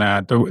up on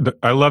that,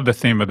 I love the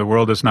theme of the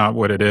world is not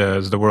what it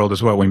is. The world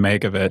is what we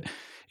make of it.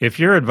 If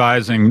you're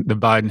advising the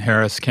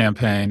Biden-Harris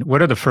campaign,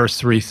 what are the first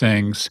 3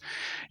 things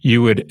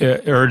you would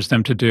urge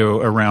them to do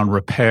around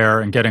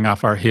repair and getting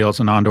off our heels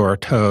and onto our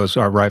toes,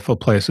 our rightful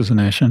place as a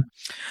nation?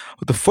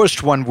 The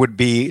first one would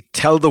be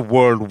tell the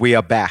world we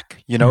are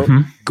back.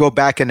 Go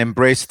back and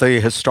embrace the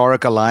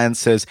historic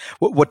alliances.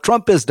 What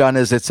Trump has done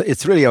is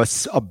it's really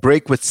a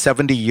break with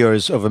 70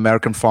 years of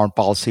American foreign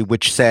policy,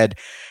 which said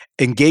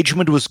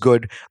engagement was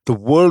good. The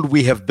world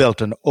we have built,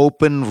 an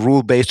open,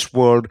 rule-based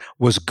world,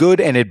 was good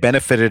and it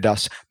benefited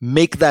us.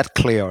 Make that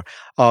clear.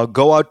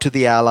 Go out to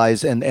the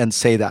allies and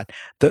say that.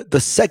 The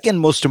second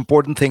most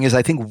important thing is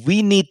I think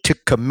we need to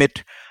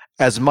commit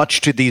as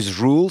much to these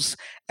rules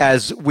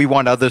as we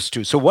want others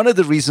to. So one of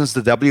the reasons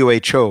the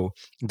WHO,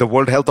 the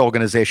World Health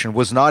Organization,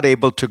 was not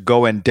able to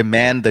go and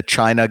demand that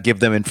China give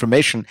them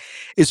information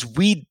is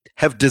we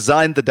have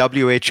designed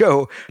the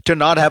WHO to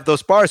not have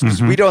those powers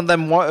because we don't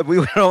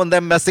want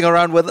them messing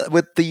around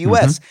with the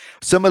US.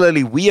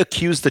 Similarly, we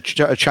accuse the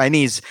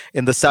Chinese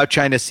in the South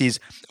China Seas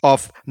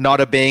of not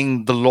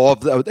obeying the law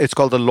of it's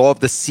called the Law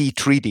of the Sea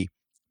Treaty.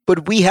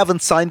 But we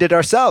haven't signed it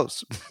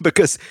ourselves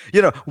because,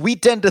 we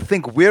tend to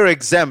think we're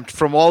exempt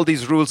from all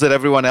these rules that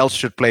everyone else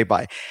should play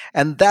by.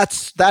 And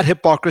that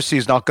hypocrisy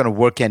is not going to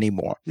work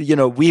anymore.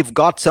 We've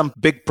got some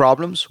big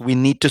problems. We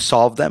need to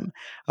solve them.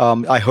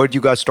 I heard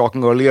you guys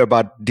talking earlier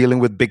about dealing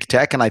with big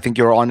tech, and I think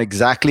you're on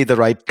exactly the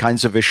right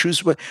kinds of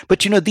issues. But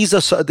these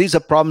are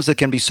problems that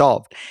can be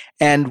solved.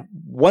 And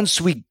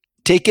once we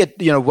take it,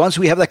 once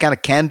we have that kind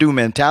of can-do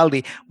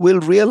mentality, we'll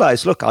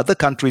realize, look, other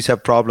countries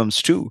have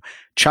problems too.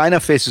 China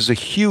faces a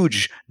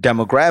huge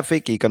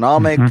demographic,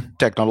 economic,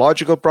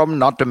 technological problem,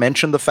 not to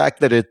mention the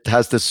fact that it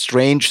has this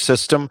strange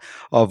system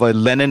of a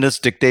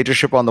Leninist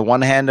dictatorship on the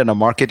one hand and a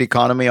market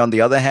economy on the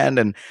other hand,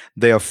 and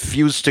they are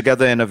fused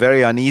together in a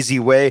very uneasy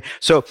way.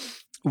 So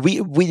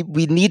we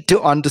need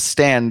to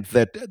understand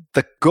that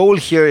the goal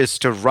here is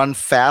to run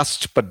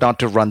fast, but not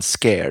to run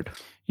scared.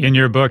 In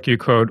your book, you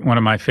quote one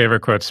of my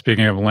favorite quotes,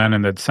 speaking of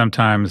Lenin, that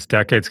sometimes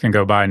decades can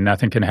go by and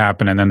nothing can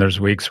happen, and then there's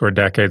weeks where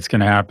decades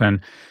can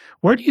happen.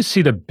 Where do you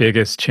see the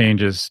biggest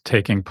changes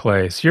taking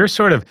place? You're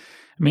sort of,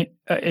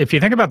 if you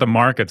think about the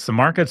markets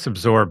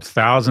absorb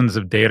thousands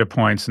of data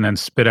points and then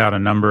spit out a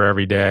number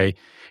every day.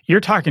 You're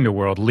talking to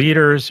world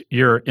leaders.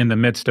 You're in the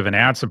midst of an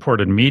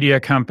ad-supported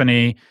media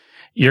company.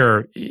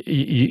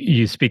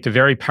 You speak to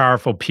very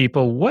powerful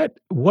people.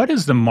 What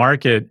is the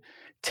market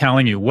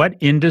telling you? What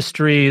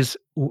industries?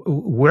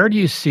 Where do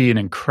you see an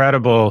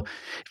incredible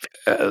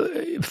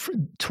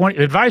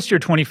advice to your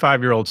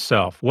 25-year-old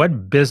self?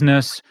 What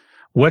business?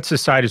 What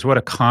societies, what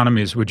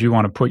economies would you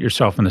want to put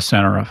yourself in the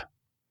center of?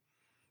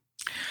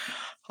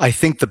 I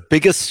think the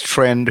biggest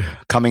trend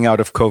coming out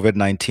of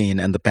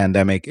COVID-19 and the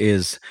pandemic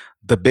is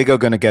the big are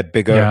going to get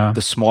bigger,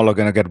 the small are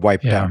going to get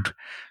wiped out.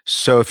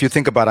 So if you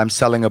think about, I'm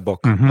selling a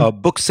book.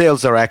 Book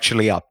sales are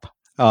actually up.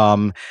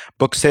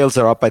 Book sales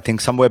are up, I think,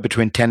 somewhere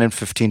between 10 and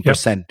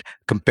 15%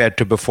 compared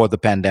to before the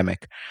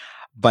pandemic.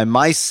 By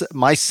my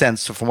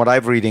sense, from what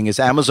I'm reading, is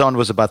Amazon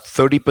was about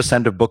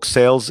 30% of book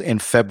sales in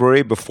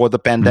February before the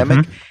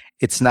pandemic.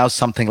 It's now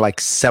something like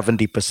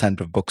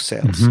 70% of book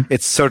sales.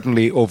 It's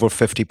certainly over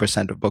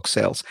 50% of book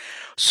sales.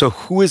 So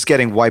who is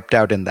getting wiped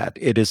out in that?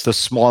 It is the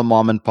small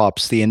mom and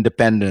pops, the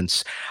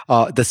independents.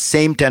 The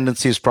same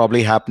tendency is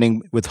probably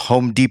happening with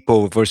Home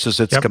Depot versus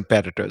its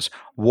competitors,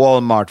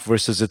 Walmart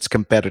versus its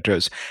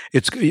competitors.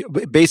 It's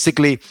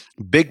basically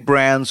big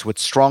brands with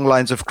strong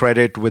lines of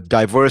credit, with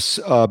diverse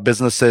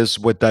businesses,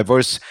 with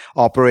diverse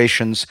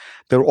operations.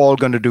 They're all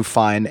going to do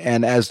fine.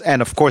 And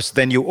of course,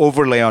 then you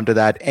overlay onto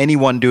that,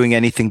 anyone doing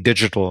anything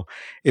digital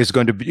is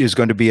going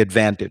to be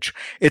advantage.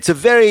 It's a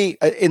very,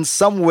 in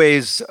some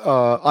ways,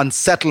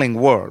 unsettling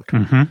world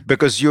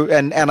because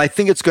and I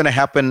think it's going to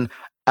happen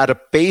at a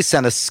pace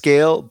and a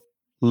scale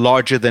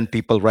larger than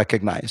people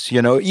recognize.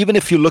 Even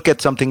if you look at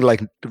something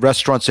like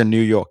restaurants in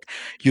New York,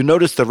 you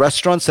notice the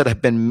restaurants that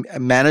have been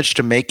managed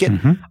to make it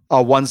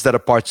are ones that are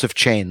parts of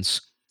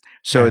chains.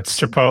 So it's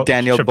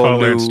Daniel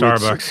Boulud, and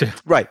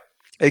Starbucks. Right.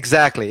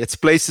 Exactly. It's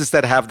places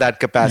that have that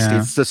capacity.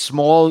 It's the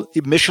small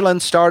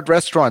Michelin-starred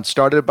restaurant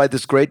started by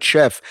this great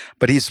chef,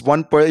 but he's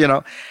one,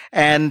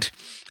 and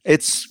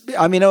it's,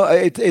 and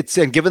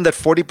given that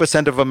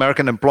 40% of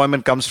American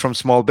employment comes from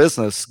small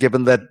business,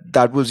 given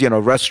that was,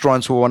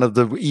 restaurants were one of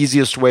the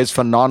easiest ways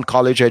for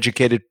non-college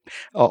educated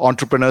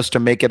entrepreneurs to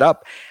make it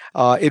up.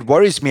 It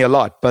worries me a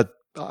lot, but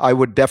I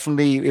would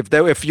definitely,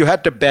 if you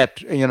had to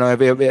bet,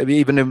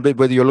 even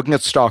whether you're looking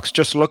at stocks,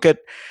 just look at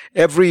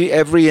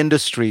every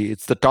industry.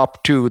 It's the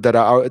top two that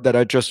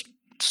are just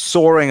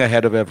soaring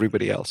ahead of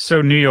everybody else.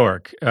 So New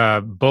York,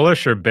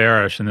 bullish or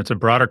bearish? And it's a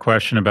broader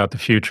question about the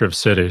future of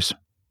cities.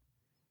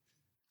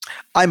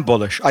 I'm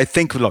bullish. I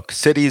think, look,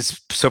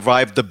 cities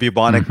survived the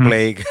bubonic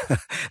plague.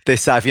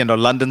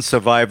 London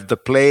survived the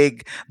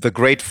plague, the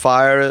great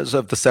fires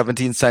of the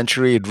 17th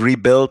century. It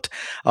rebuilt.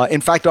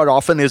 In fact, what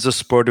often is a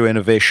spur to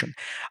innovation.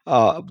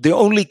 The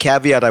only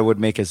caveat I would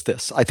make is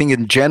this. I think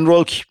in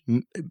general,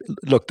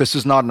 look, this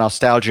is not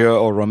nostalgia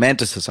or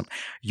romanticism.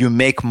 You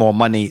make more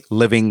money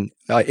living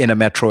in a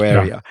metro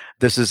area.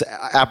 This is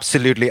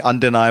absolutely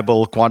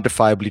undeniable,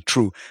 quantifiably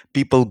true.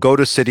 People go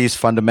to cities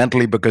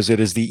fundamentally because it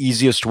is the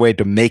easiest way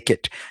to make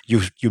it.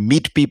 You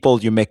meet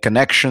people, you make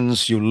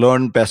connections, you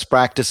learn best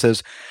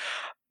practices.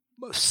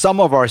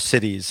 Some of our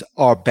cities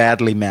are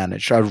badly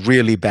managed, are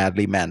really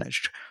badly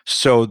managed.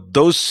 So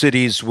those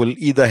cities will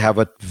either have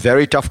a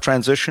very tough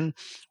transition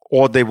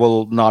or they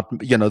will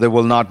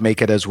not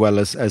make it as well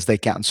as they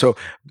can. So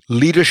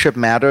leadership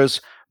matters.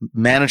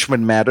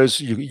 Management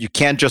matters. You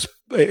can't just,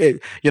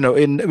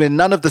 in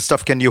none of this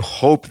stuff can you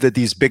hope that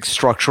these big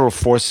structural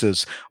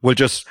forces will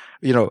just,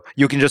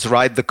 you can just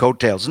ride the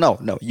coattails. No,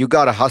 you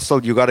got to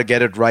hustle. You got to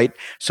get it right.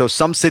 So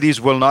some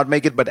cities will not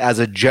make it, but as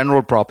a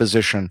general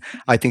proposition,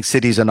 I think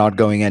cities are not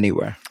going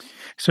anywhere.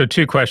 So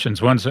two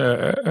questions. One's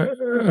a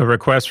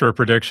request for a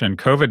prediction.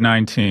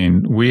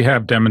 COVID-19, we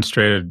have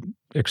demonstrated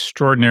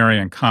extraordinary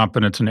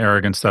incompetence and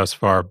arrogance thus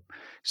far.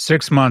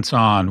 6 months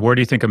on, where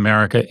do you think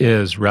America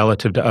is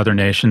relative to other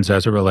nations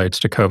as it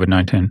relates to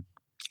COVID-19?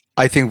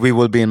 I think we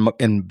will be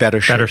in better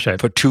shape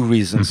for two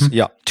reasons.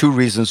 Two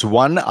reasons.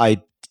 One,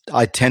 I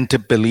tend to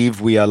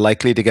believe we are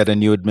likely to get a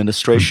new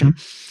administration.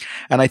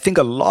 And I think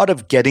a lot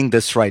of getting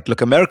this right.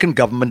 Look, American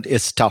government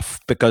is tough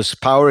because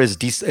power is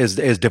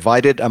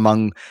divided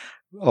among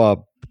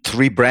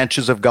three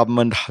branches of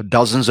government,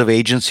 dozens of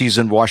agencies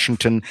in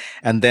Washington,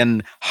 and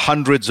then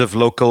hundreds of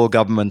local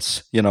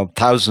governments,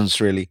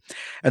 thousands really.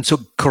 And so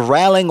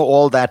corralling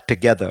all that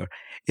together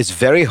is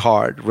very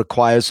hard,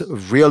 requires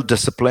real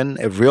discipline,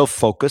 a real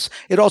focus.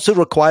 It also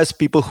requires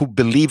people who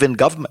believe in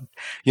government.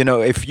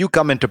 If you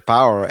come into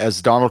power,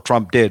 as Donald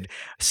Trump did,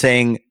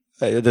 saying,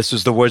 this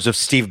was the words of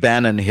Steve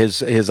Bannon,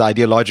 his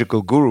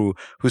ideological guru,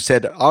 who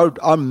said,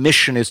 our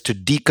mission is to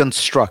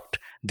deconstruct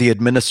the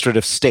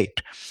administrative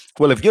state.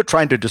 Well, if you're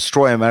trying to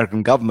destroy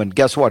American government,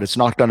 guess what? It's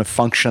not going to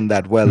function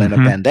that well in a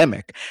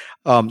pandemic.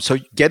 So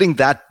getting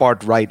that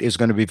part right is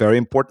going to be very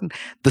important.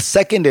 The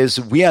second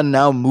is we are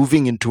now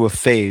moving into a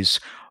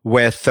phase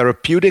where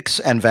therapeutics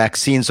and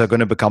vaccines are going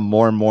to become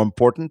more and more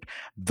important.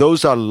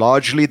 Those are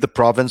largely the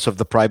province of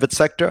the private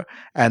sector,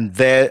 and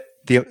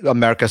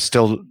America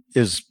still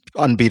is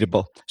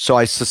unbeatable. So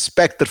I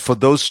suspect that for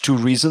those two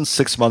reasons,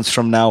 6 months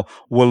from now,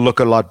 we'll look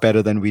a lot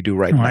better than we do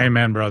right now.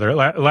 Amen, brother.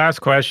 Last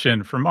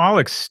question. From all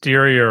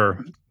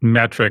exterior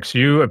metrics,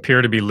 you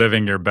appear to be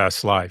living your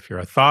best life. You're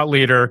a thought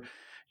leader.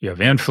 You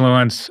have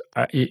influence.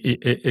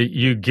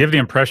 You give the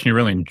impression you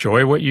really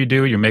enjoy what you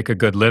do. You make a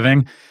good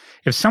living.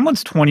 If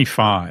someone's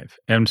 25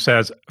 and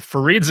says,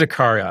 Fareed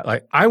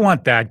Zakaria, I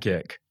want that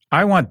gig.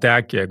 I want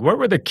that gig. What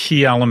were the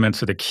key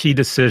elements or the key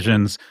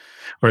decisions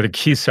or the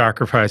key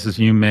sacrifices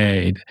you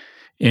made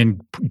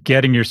in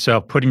putting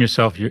yourself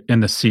in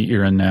the seat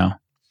you're in now?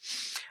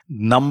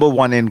 Number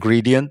one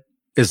ingredient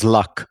is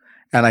luck.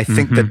 And I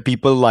think that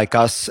people like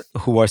us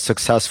who are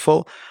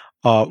successful,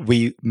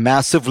 we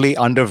massively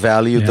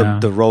undervalue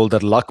the role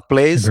that luck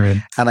plays.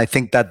 Agreed. And I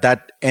think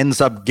that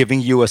ends up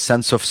giving you a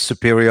sense of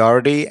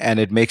superiority, and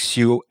it makes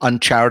you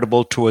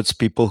uncharitable towards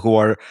people who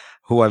are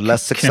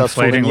less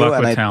successful than you.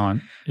 Luck with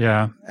talent.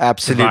 Yeah,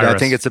 absolutely. I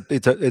think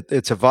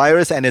it's a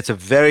virus, and it's a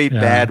very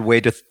bad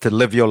way to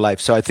live your life.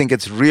 So I think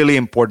it's really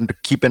important to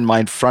keep in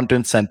mind front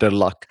and center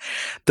luck.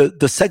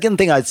 The second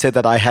thing I'd say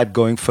that I had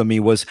going for me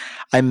was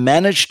I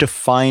managed to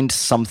find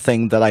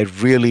something that I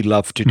really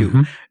love to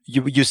do.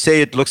 You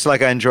say it looks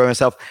like I enjoy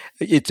myself.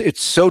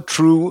 It's so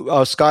true,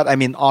 Scott. I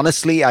mean,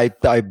 honestly, I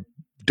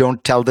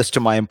don't tell this to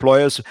my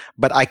employers,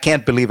 but I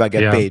can't believe I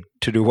get paid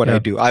to do what I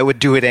do. I would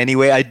do it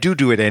anyway. I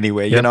do it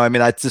anyway.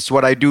 That's just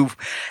what I do.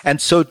 And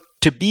so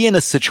to be in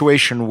a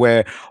situation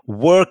where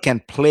work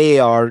and play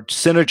are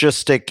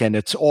synergistic and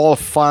it's all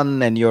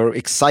fun and you're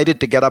excited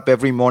to get up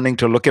every morning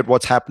to look at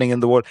what's happening in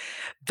the world,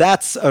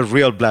 that's a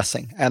real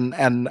blessing.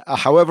 And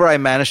however I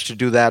managed to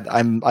do that,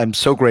 I'm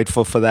so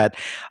grateful for that.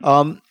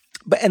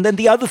 And then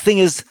the other thing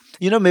is,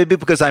 maybe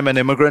because I'm an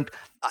immigrant,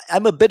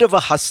 I'm a bit of a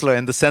hustler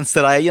in the sense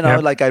that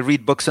I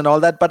read books and all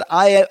that, but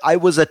I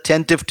was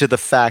attentive to the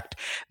fact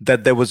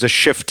that there was a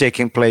shift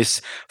taking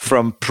place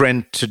from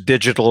print to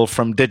digital,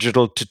 from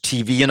digital to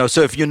TV.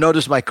 So if you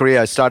notice my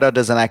career, I started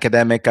as an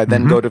academic, I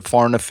then go to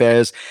Foreign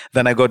Affairs,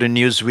 then I go to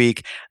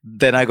Newsweek,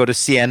 then I go to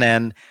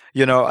CNN,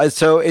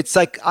 so it's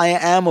like I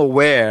am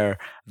aware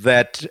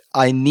that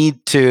I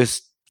need to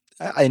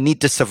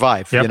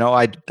survive.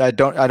 I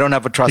don't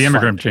have a trust fund. The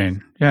immigrant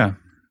gene.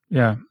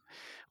 Yeah.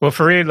 Well,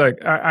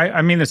 Fareed,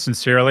 I mean this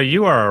sincerely.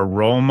 You are a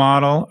role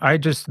model. I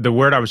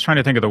was trying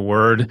to think of the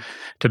word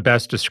to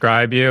best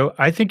describe you.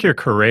 I think you're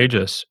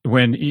courageous.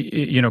 When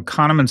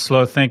Kahneman's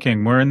slow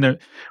thinking, we're in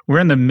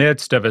the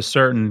midst of a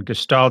certain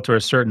gestalt or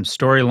a certain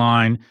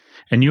storyline,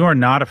 and you are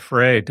not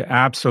afraid to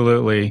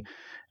absolutely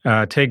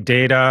take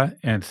data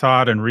and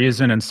thought and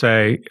reason and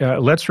say,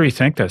 let's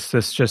rethink this.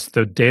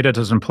 The data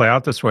doesn't play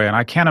out this way. And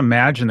I can't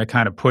imagine the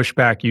kind of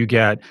pushback you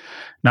get,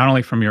 not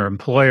only from your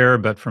employer,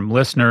 but from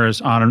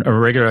listeners on a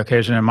regular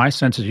occasion. And my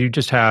sense is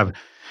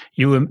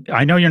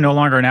I know you're no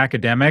longer an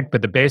academic,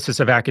 but the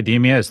basis of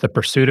academia is the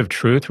pursuit of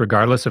truth,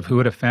 regardless of who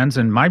it offends.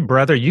 And my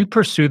brother, you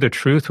pursue the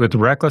truth with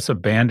reckless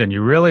abandon.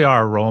 You really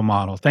are a role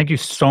model. Thank you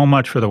so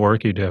much for the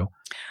work you do.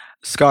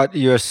 Scott,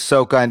 you're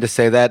so kind to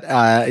say that.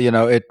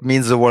 It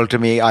means the world to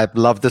me. I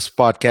love this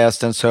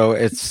podcast, and so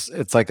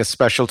it's like a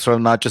special thrill,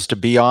 not just to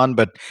be on,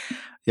 but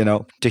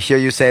to hear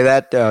you say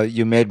that,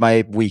 you made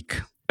my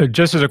week.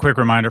 Just as a quick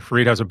reminder,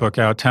 Fareed has a book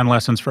out, 10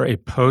 Lessons for a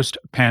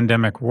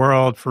Post-Pandemic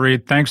World.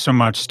 Fareed, thanks so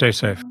much. Stay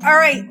safe. All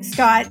right,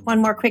 Scott,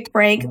 one more quick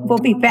break. We'll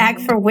be back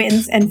for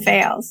wins and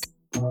fails.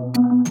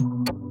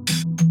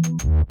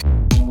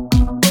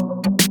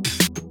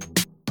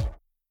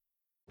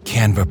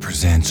 Canva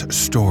presents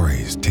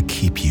stories to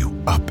keep you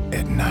up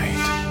at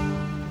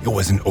night. It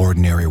was an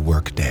ordinary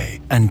workday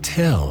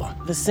until...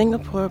 The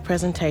Singapore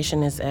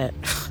presentation is at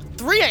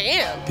 3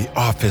 a.m. The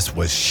office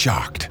was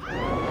shocked.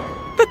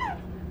 But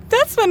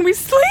that's when we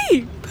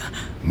sleep.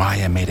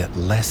 Maya made it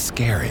less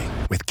scary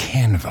with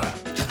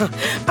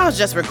Canva. I'll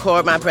just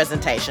record my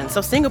presentation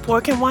so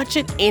Singapore can watch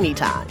it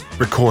anytime.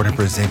 Record and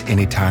present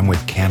anytime with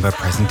Canva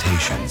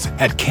presentations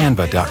at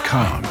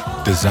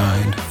canva.com.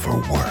 Designed for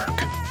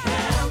work.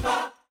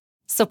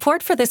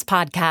 Support for this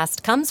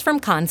podcast comes from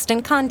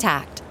Constant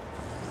Contact.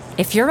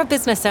 If you're a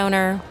business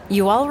owner,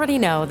 you already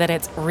know that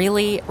it's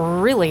really,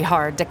 really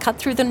hard to cut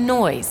through the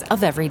noise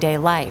of everyday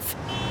life.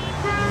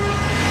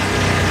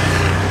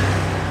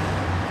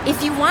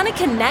 If you want to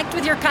connect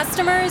with your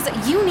customers,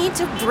 you need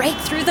to break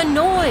through the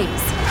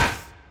noise.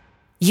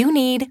 You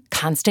need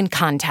Constant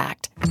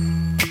Contact.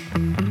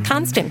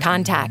 Constant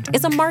Contact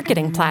is a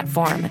marketing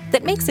platform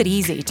that makes it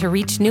easy to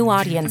reach new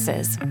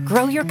audiences,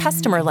 grow your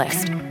customer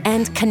list,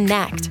 and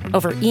connect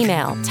over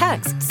email,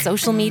 text,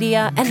 social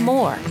media, and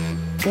more.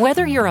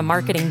 Whether you're a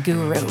marketing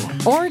guru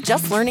or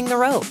just learning the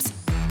ropes,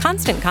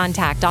 Constant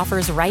Contact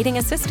offers writing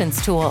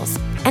assistance tools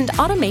and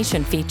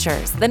automation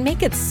features that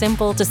make it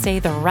simple to say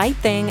the right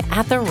thing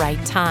at the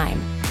right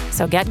time.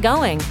 So get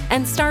going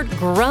and start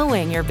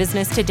growing your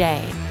business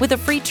today with a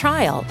free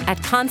trial at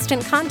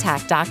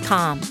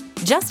ConstantContact.com.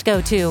 Just go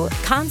to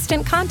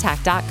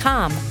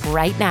ConstantContact.com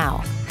right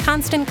now.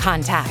 Constant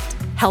Contact,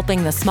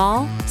 helping the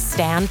small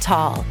stand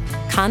tall.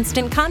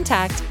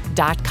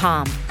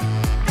 ConstantContact.com.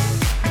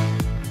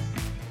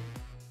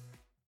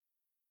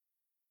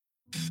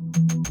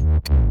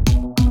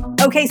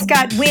 Okay,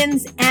 Scott,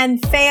 wins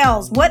and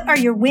fails. What are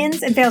your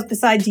wins and fails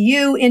besides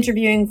you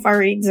interviewing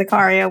Fareed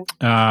Zakaria?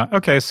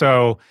 Okay,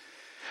 so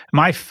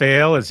my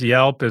fail is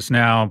Yelp is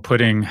now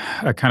putting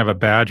a kind of a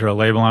badge or a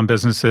label on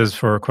businesses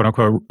for quote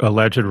unquote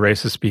alleged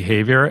racist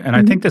behavior. And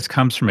I think this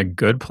comes from a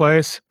good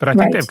place, but I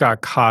think they've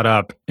got caught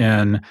up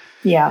in.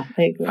 Yeah,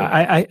 I agree.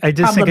 I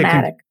just think it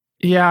can.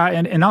 Yeah,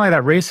 and not only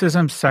that,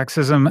 racism,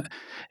 sexism,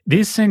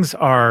 these things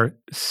are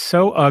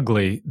so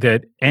ugly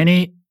that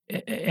any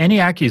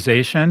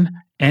accusation,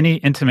 any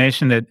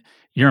intimation that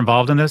you're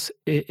involved in this,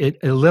 a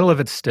little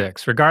of it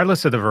sticks,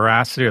 regardless of the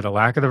veracity or the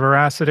lack of the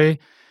veracity.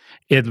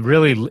 It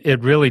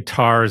really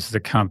tars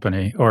the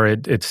company, or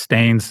it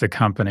stains the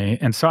company.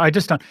 And so I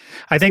just don't.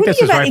 I think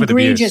this is right with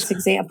abuse. Egregious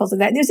examples of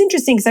that. It was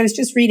interesting because I was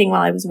just reading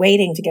while I was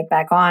waiting to get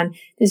back on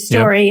this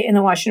story in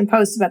the Washington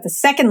Post about the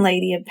second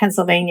lady of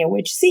Pennsylvania,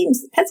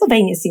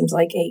 Pennsylvania seems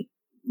like a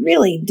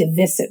really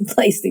divisive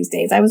place these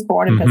days. I was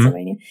born in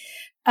Pennsylvania.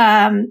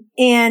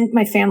 And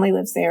my family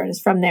lives there and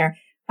is from there.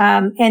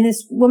 And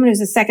this woman who's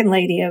the second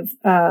lady of,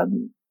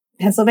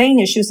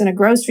 Pennsylvania, she was in a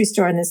grocery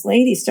store and this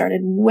lady started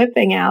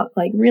whipping out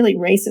like really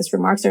racist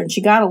remarks to her, and she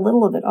got a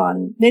little of it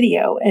on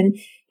video, and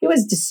it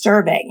was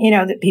disturbing,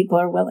 that people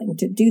are willing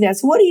to do that.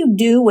 So what do you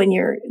do when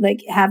you're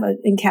like have an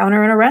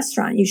encounter in a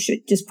restaurant? You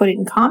should just put it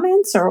in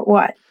comments or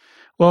what?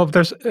 Well,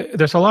 there's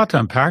a lot to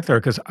unpack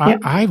there because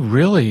I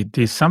really,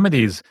 some of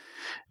these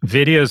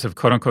videos of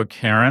quote unquote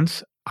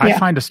Karens, I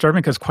find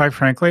disturbing because, quite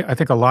frankly, I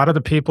think a lot of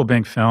the people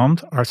being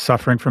filmed are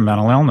suffering from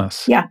mental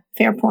illness. Yeah,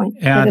 fair point.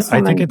 And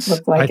I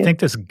think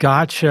this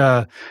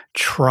gotcha,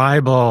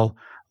 tribal,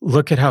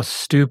 look at how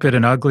stupid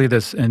and ugly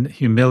this and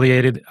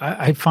humiliated.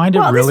 I find it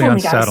really unsettling.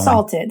 This woman got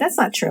assaulted. That's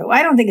not true.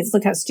 I don't think it's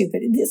look how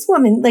stupid. This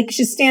woman, like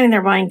she's standing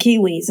there buying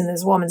kiwis, and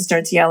this woman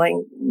starts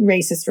yelling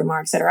racist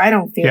remarks at her. I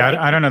don't feel. Yeah,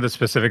 I don't know the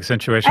specific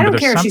situation, but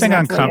there's something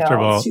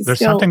uncomfortable. There's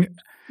something.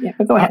 Yeah,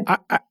 but go ahead.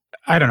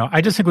 I don't know. I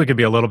just think we could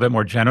be a little bit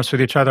more generous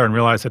with each other and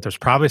realize that there's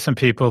probably some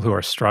people who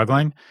are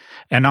struggling.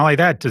 And not only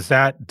that, does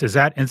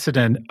that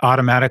incident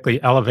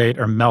automatically elevate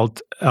or melt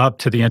up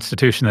to the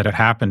institution that it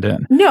happened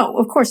in? No,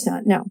 of course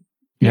not. No.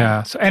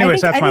 Yeah. So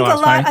anyways, that's my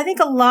last point. I think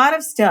a lot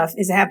of stuff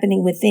is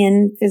happening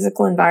within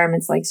physical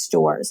environments like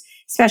stores,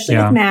 especially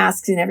with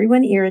masks and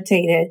everyone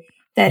irritated.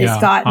 That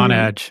has gotten on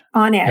edge.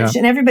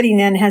 And everybody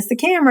then has the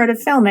camera to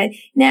film it.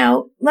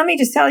 Now, let me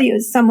just tell you,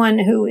 as someone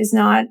who is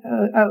not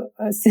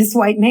a cis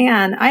white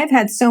man, I have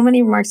had so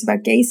many remarks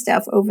about gay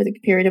stuff over the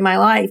period of my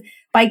life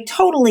by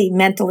totally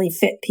mentally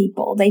fit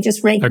people. They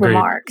just rank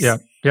remarks.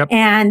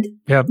 And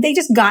they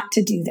just got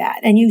to do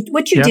that. And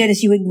what you did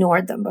is you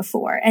ignored them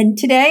before. And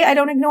today I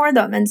don't ignore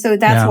them. And so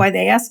that's why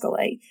they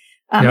escalate.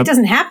 It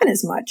doesn't happen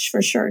as much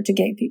for sure to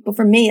gay people,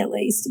 for me at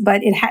least, but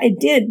it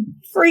did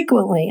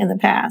frequently in the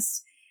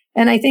past.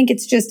 And I think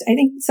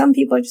some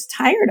people are just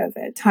tired of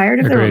it,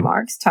 tired of the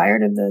remarks,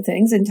 tired of the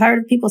things, and tired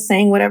of people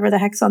saying whatever the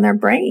heck's on their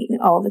brain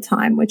all the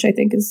time, which I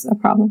think is a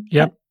problem.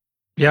 Yep.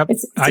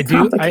 It's I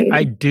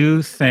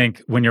do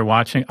think when you're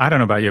watching, I don't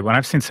know about you, when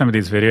I've seen some of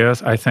these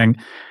videos, I think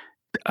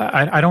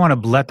I don't want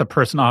to let the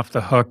person off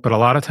the hook, but a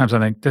lot of times I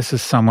think this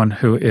is someone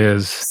who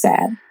is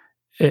sad.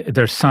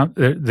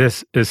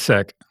 This is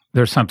sick.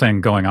 There's something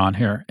going on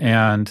here.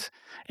 And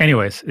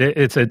anyways,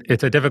 it's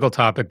a difficult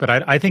topic, but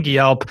I think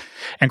Yelp,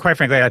 and quite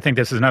frankly, I think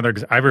this is another,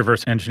 I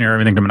reverse engineer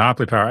everything to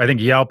monopoly power. I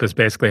think Yelp is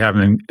basically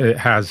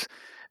has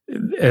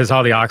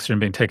all the oxygen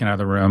being taken out of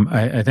the room.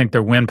 I think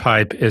their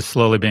windpipe is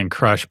slowly being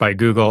crushed by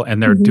Google,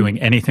 and they're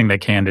doing anything they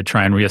can to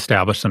try and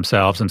reestablish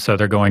themselves. And so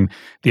they're going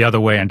the other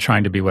way and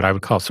trying to be what I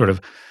would call sort of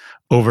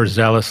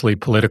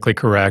overzealously politically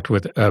correct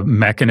with a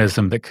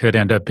mechanism that could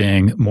end up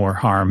being more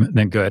harm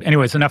than good.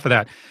 Anyways, enough of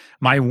that.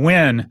 My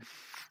win,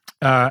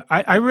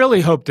 I really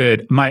hope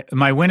that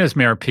my win is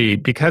Mayor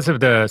Pete, because of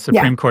the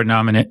Supreme Court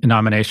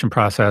nomination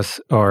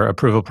process or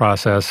approval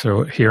process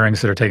or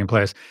hearings that are taking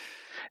place.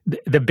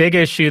 The big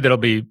issue that'll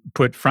be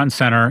put front and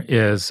center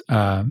is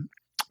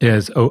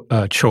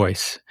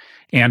choice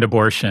and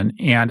abortion.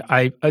 And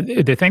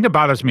the thing that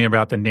bothers me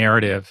about the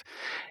narrative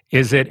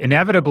is that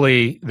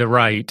inevitably the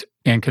right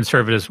and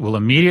conservatives will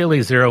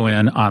immediately zero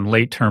in on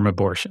late-term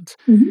abortions.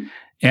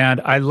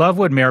 And I love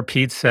what Mayor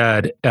Pete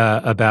said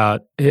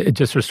about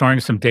just restoring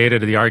some data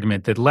to the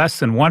argument that less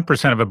than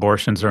 1% of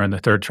abortions are in the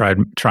third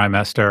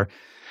trimester.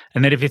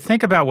 And that if you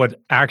think about what's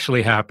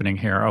actually happening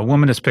here, a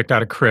woman is picked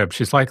out a crib.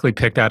 She's likely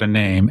picked out a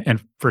name.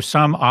 And for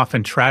some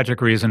often tragic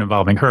reason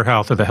involving her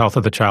health or the health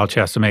of the child, she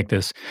has to make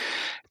this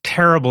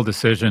terrible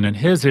decision. And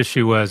his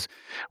issue was,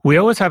 we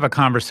always have a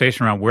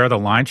conversation around where the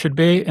line should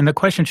be. And the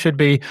question should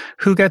be,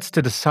 who gets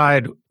to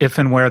decide if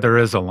and where there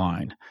is a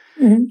line?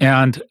 Mm-hmm.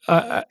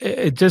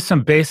 And just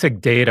some basic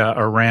data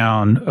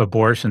around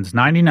abortions.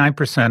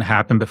 99%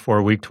 happen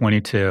before week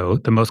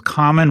 22. The most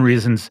common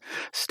reasons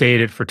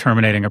stated for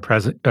terminating a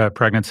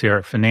pregnancy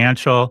are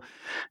financial,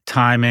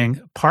 timing,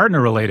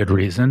 partner-related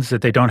reasons,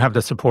 that they don't have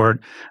the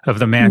support of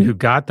the man who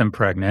got them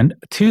pregnant.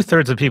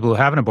 2/3 of people who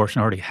have an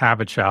abortion already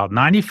have a child.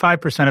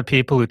 95% of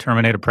people who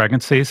terminate a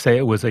pregnancy say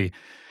it was a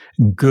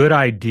good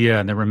idea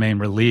and they remain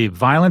relieved.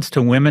 Violence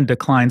to women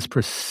declines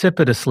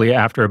precipitously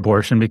after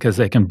abortion because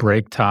they can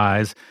break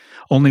ties.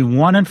 Only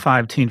 1 in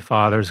 5 teen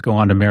fathers go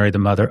on to marry the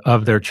mother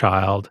of their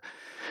child.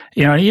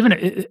 You know,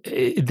 even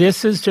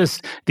this is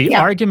just the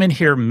argument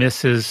here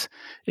misses.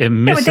 It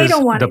misses but they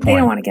don't want the point. They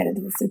don't want to get into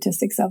the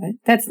statistics of it.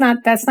 That's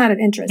not of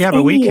interest. Yeah,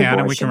 but we can,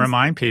 and we can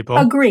remind people.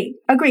 Agreed.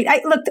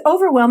 Look,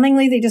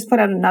 overwhelmingly, they just put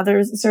out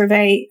another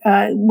survey.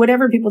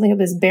 Whatever people think of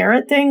this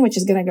Barrett thing, which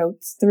is going to go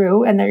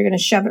through, and they're going to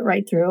shove it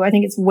right through. I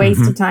think it's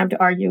waste of time to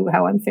argue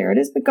how unfair it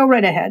is, but go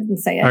right ahead and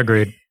say it.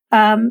 Agreed.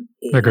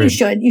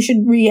 You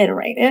should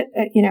reiterate it,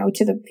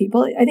 to the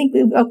people. I think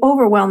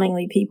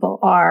overwhelmingly people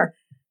are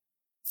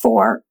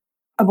for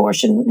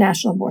abortion,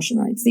 national abortion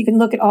rights. You can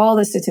look at all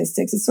the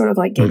statistics. It's sort of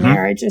like gay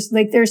marriage. Just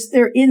like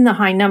they're in the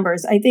high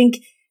numbers. I think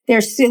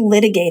they're still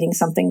litigating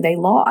something they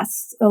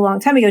lost a long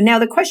time ago. Now,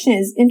 the question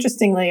is,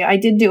 interestingly, I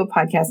did do a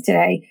podcast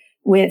today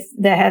with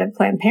the head of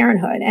Planned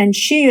Parenthood, and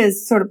she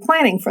is sort of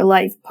planning for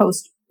life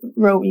post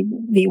Roe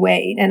v.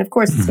 Wade. And of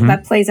course,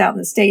 that plays out in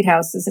the state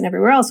houses and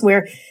everywhere else,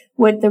 where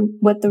what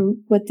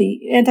the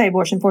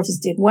anti-abortion forces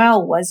did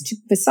well was to,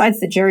 besides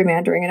the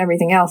gerrymandering and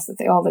everything else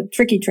all the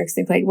tricky tricks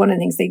they played, one of the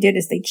things they did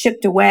is they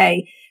chipped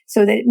away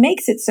so that it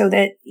makes it so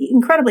that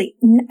incredibly,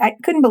 I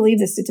couldn't believe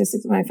the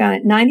statistics when I found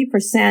it,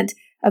 90%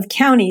 of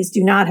counties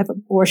do not have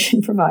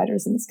abortion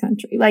providers in this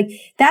country. Like,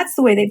 that's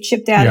the way they've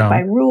chipped at it by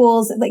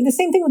rules. Like the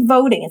same thing with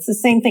voting. It's the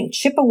same thing.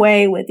 Chip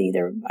away with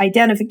either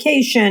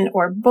identification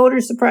or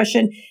voter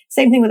suppression.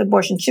 Same thing with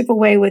abortion. Chip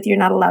away with you're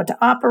not allowed to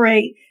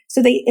operate.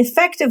 So they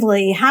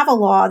effectively have a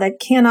law that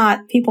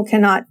people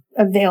cannot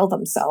avail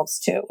themselves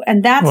to.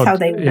 And that's how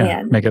they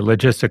win. Make it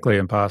logistically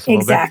impossible.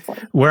 Exactly.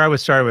 But where I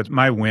would start with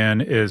my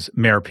win is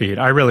Mayor Pete.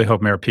 I really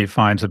hope Mayor Pete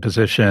finds a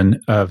position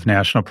of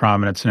national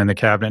prominence and in the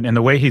cabinet. And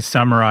the way he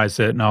summarized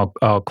it, and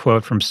I'll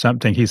quote from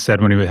something he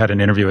said when he had an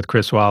interview with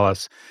Chris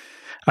Wallace,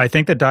 I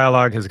think the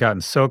dialogue has gotten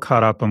so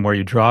caught up on where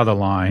you draw the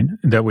line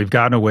that we've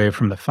gotten away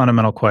from the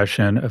fundamental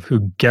question of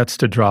who gets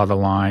to draw the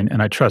line.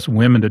 And I trust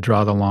women to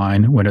draw the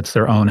line when it's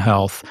their own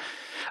health.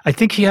 I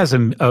think he has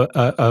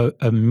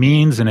a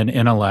means and an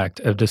intellect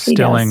of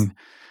distilling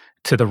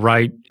to the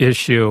right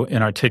issue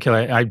and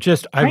articulate. I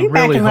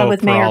really hope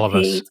for all of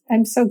us.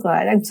 I'm so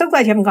glad. I'm so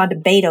glad you haven't gone to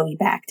Beto,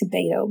 back to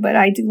Beto, but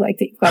I do like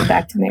that you've gone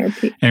back to Mayor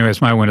Pete.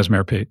 Anyways, my win is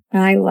Mayor Pete.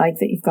 I like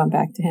that you've gone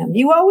back to him.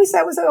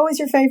 That was always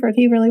your favorite.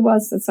 He really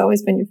was. That's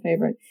always been your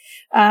favorite.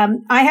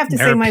 I have to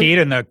say Mayor Pete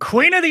and the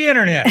queen of the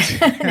internet.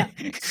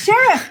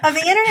 Sheriff of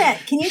the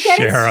internet. Can you get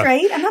it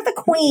straight? I'm not the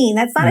queen.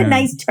 That's not a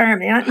nice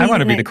term. I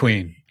want to be the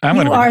queen. I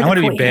want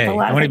to be Bay.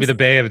 I want to be the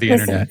Bay of the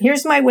internet.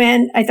 Here's my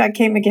win. I thought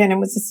Kate McKinnon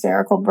was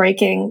hysterical,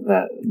 breaking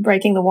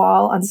the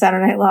wall on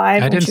Saturday Night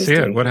Live. I didn't see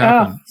it. What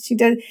happened?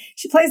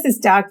 She plays this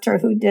doctor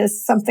who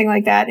does something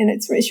like that, and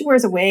she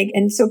wears a wig,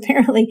 and so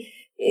apparently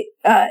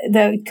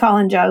the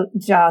Colin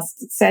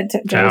Jost said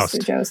to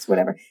Jost,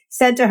 whatever,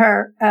 said to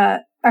her,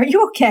 are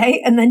you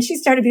okay? And then she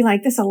started being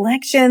like, this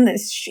election,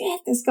 this shit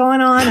that's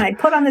going on. And I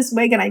put on this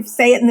wig and I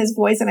say it in this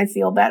voice and I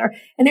feel better.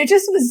 And it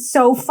just was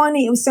so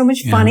funny. It was so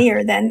much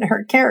funnier than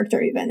her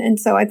character even. And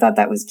so I thought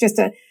that was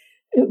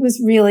it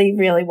was really,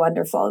 really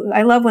wonderful.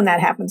 I love when that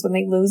happens, when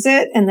they lose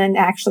it and then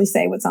actually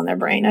say what's on their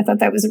brain. I thought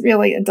that was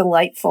really a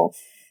delightful.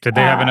 Did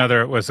they have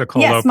another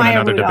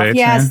Maya debate?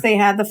 Yes, they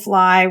had The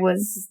Fly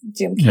was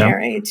Jim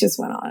Carrey. It just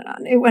went on and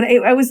on.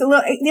 It was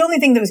the only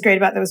thing that was great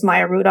about that was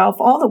Maya Rudolph.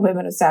 All the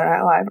women of Saturday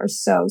Night Live are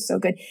so, so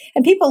good.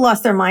 And people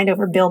lost their mind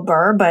over Bill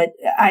Burr, but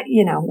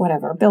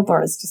whatever. Bill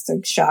Burr is just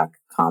a shock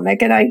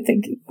comic. And I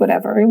think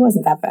whatever, it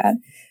wasn't that bad.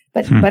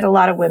 But a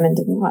lot of white women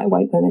didn't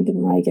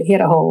like it. He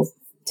had a whole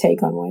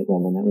take on white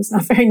women that was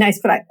not very nice,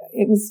 but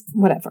it was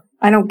whatever.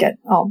 I don't get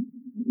all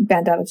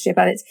bent out of shape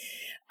about it.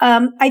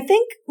 I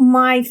think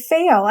my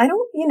fail,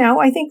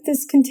 I think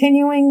this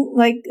continuing,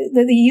 like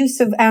the use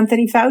of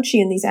Anthony Fauci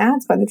in these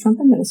ads by the Trump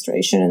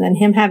administration and then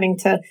him having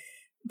to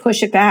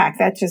push it back,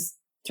 that just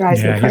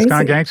drives me crazy. He's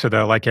gone gangster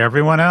though. Like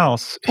everyone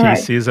else, he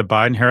sees a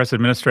Biden-Harris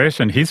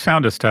administration. He's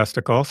found his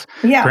testicles.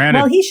 Yeah,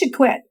 well, he should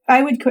quit.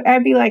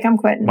 I'd be like, I'm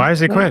quitting. Why does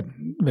he quit?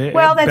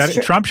 Well, that's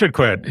true. Trump should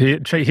quit.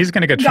 He's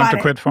going to get Trump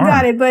to quit for him.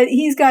 Got it, but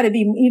he's got to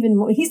be even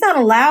more. He's not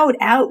allowed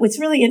out. What's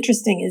really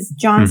interesting is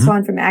John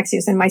Swan from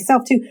Axios and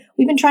myself too.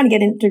 We've been trying to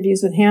get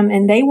interviews with him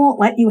and they won't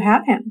let you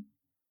have him.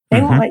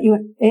 They won't let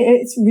you.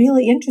 It's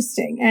really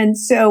interesting. And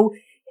so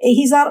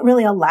he's not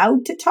really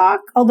allowed to talk.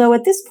 Although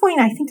at this point,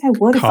 I think I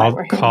would if I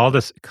were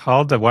him.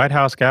 Called the White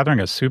House gathering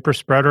a super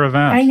spreader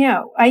event.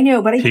 I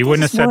know, but he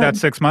wouldn't have said that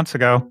 6 months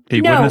ago.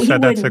 He wouldn't have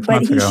said that 6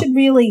 months ago. But he should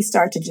really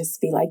start to just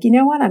be like, you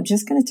know what? I'm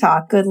just going to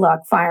talk. Good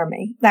luck. Fire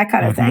me. That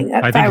kind of thing.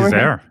 I think he's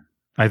there.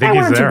 I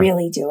want him to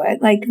really do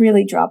it. Like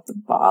really drop the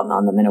bomb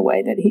on them in a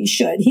way that he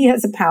should. He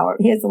has the power.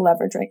 He has the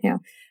leverage right now.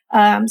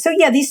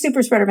 These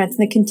super spreader events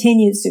and the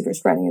continued super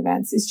spreading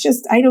events, it's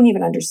just, I don't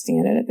even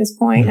understand it at this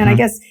point. And I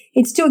guess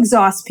it's to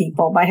exhaust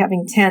people by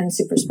having 10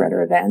 super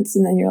spreader events.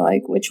 And then you're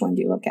like, which one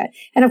do you look at?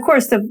 And of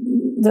course,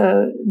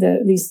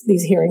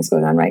 these hearings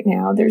going on right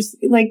now, there's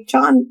like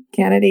John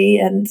Kennedy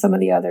and some of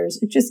the others.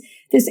 It's just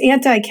this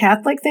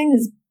anti-Catholic thing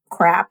is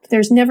crap.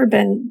 There's never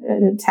been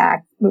an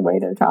attack the way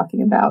they're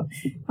talking about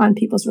on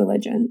people's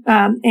religion,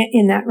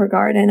 in that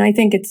regard. And I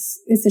think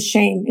it's a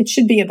shame. It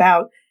should be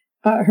about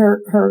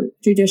her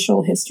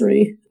judicial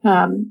history.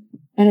 And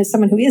as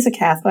someone who is a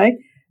Catholic,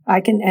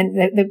 and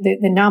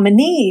the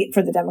nominee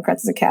for the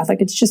Democrats is a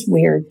Catholic. It's just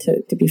weird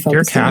to be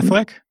focused on. You're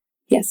Catholic?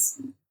 Yes.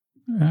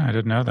 Yeah, I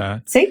didn't know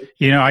that. See?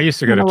 I used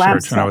to go to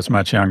church when I was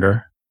much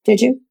younger.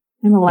 Did you?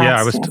 I'm a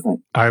lapsed Catholic.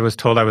 I was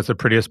told I was the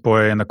prettiest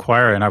boy in the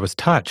choir, and I was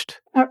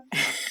touched.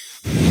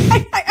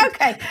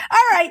 Okay.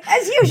 All right.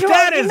 As usual,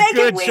 that you is make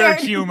good it weird.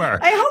 church humor.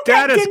 I hope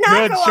that did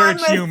not go on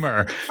with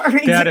humor.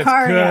 Fareed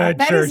Zakaria.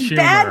 That is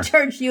bad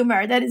church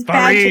humor. That is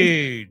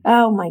bad.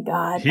 Oh my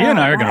God. He and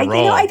I are going to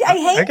roll. I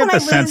hate when I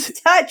lose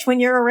touch when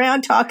you're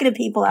around talking to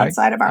people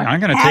outside of our house. I'm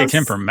going to take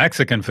him for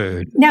Mexican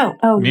food. No.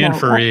 Me and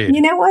Fareed.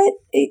 You know what?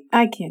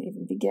 I can't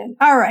even begin.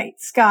 All right,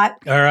 Scott.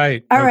 All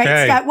right,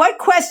 Scott. What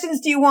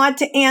questions do you want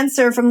to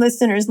answer from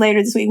listeners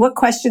later this week? What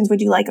questions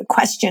would you like a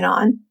question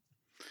on?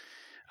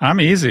 I'm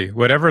easy.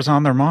 Whatever's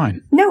on their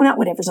mind. No, not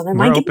whatever's on their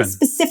mind. Give me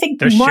specific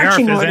marching orders. The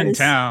sheriff is in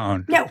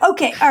town. No,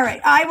 okay, all right.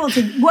 I will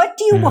take. What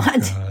do you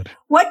want? God.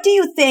 What do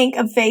you think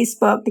of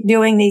Facebook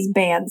doing these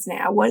bans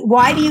now?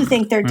 Why do you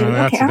think they're doing?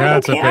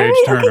 That's a page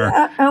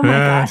turner. Oh my God,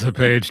 that's a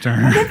page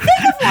turner. Then think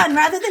of one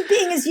rather than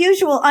being as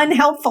usual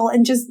unhelpful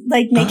and just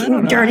like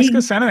making dirty. Ask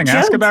us anything. Jokes.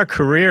 Ask about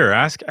career.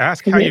 Ask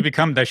how you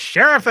become the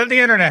sheriff of the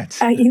internet.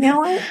 You know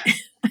what?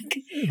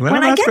 When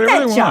I get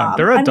that job,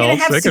 I'm going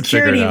to have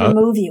security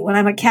remove you. When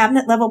I'm a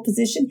cabinet level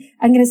position,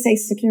 I'm going to say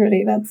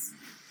security.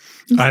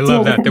 I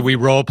love that we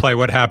role play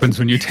what happens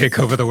when you take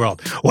over the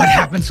world. What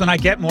happens when I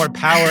get more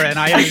power and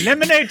I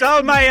eliminate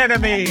all my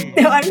enemies?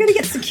 No, I'm going to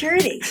get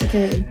security.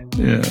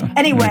 Yeah.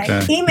 Anyway,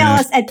 email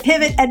us at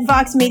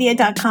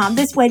pivot@voxmedia.com.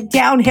 This went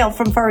downhill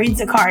from Fareed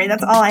Zakaria.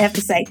 That's all I have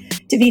to say.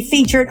 To be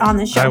featured on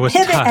the show.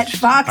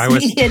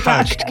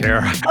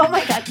 Pivot@voxmedia.com. Oh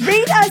my God.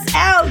 Read us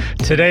out.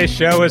 Today's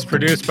show is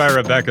produced by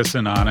Rebecca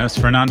Sinanis.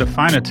 Fernando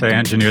Finite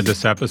engineered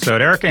this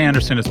episode. Erica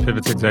Anderson is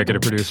Pivot's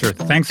executive producer.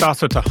 Thanks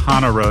also to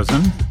Hannah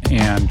Rosen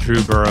and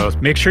Drew Burrows.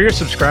 Make sure you're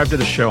subscribed to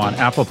the show on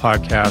Apple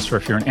Podcasts, or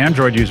if you're an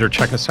Android user,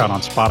 check us out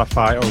on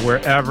Spotify or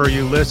wherever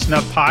you listen to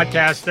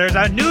podcasts. There's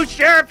a new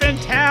sheriff in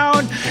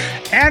town,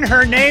 and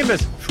her name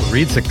is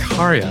Fareed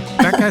Zakaria.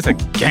 That guy's a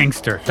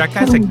gangster.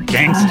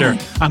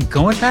 I'm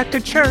going back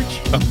to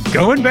church.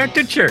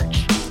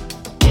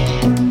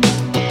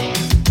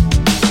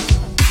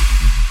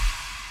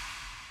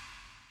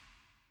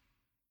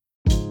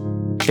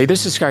 Hey,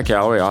 this is Scott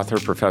Galloway, author,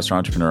 professor,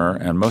 entrepreneur,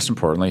 and most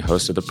importantly,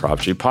 host of the Prop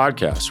G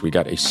podcast. We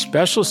got a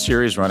special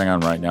series running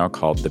on right now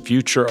called The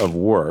Future of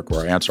Work,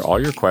 where I answer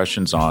all your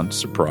questions on,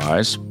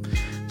 surprise,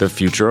 the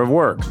future of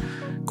work.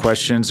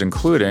 Questions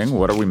including,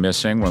 what are we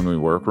missing when we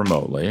work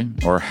remotely?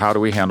 Or how do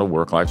we handle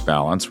work-life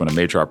balance when a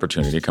major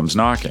opportunity comes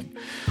knocking?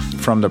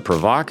 From the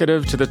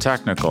provocative to the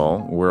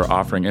technical, we're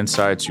offering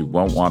insights you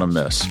won't want to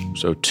miss.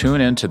 So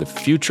tune in to The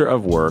Future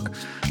of Work,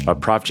 a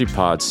Prop G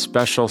Pod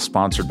special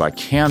sponsored by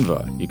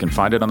Canva. You can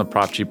find it on the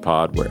Prop G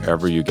Pod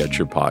wherever you get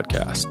your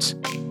podcasts.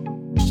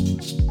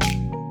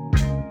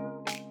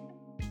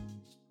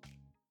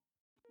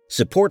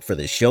 Support for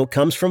this show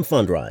comes from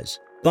Fundrise.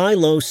 Buy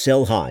low,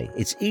 sell high.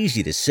 It's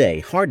easy to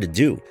say, hard to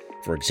do.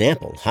 For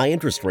example, high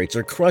interest rates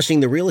are crushing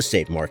the real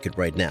estate market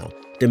right now.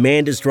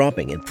 Demand is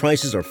dropping and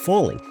prices are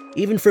falling,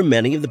 even for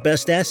many of the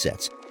best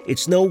assets.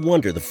 It's no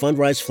wonder the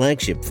Fundrise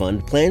Flagship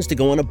Fund plans to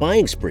go on a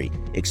buying spree,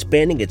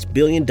 expanding its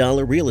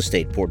billion-dollar real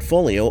estate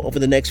portfolio over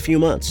the next few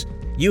months.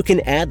 You can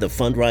add the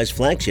Fundrise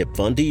Flagship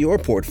Fund to your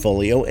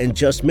portfolio in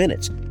just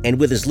minutes, and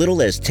with as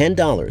little as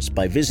 $10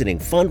 by visiting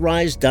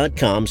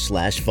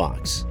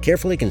fundrise.com/Fox.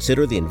 Carefully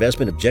consider the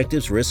investment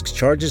objectives, risks,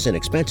 charges, and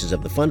expenses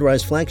of the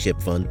Fundrise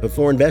Flagship Fund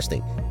before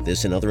investing.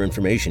 This and other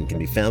information can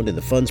be found in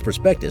the fund's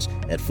prospectus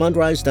at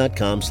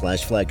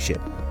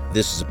fundrise.com/flagship.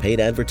 This is a paid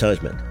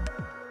advertisement.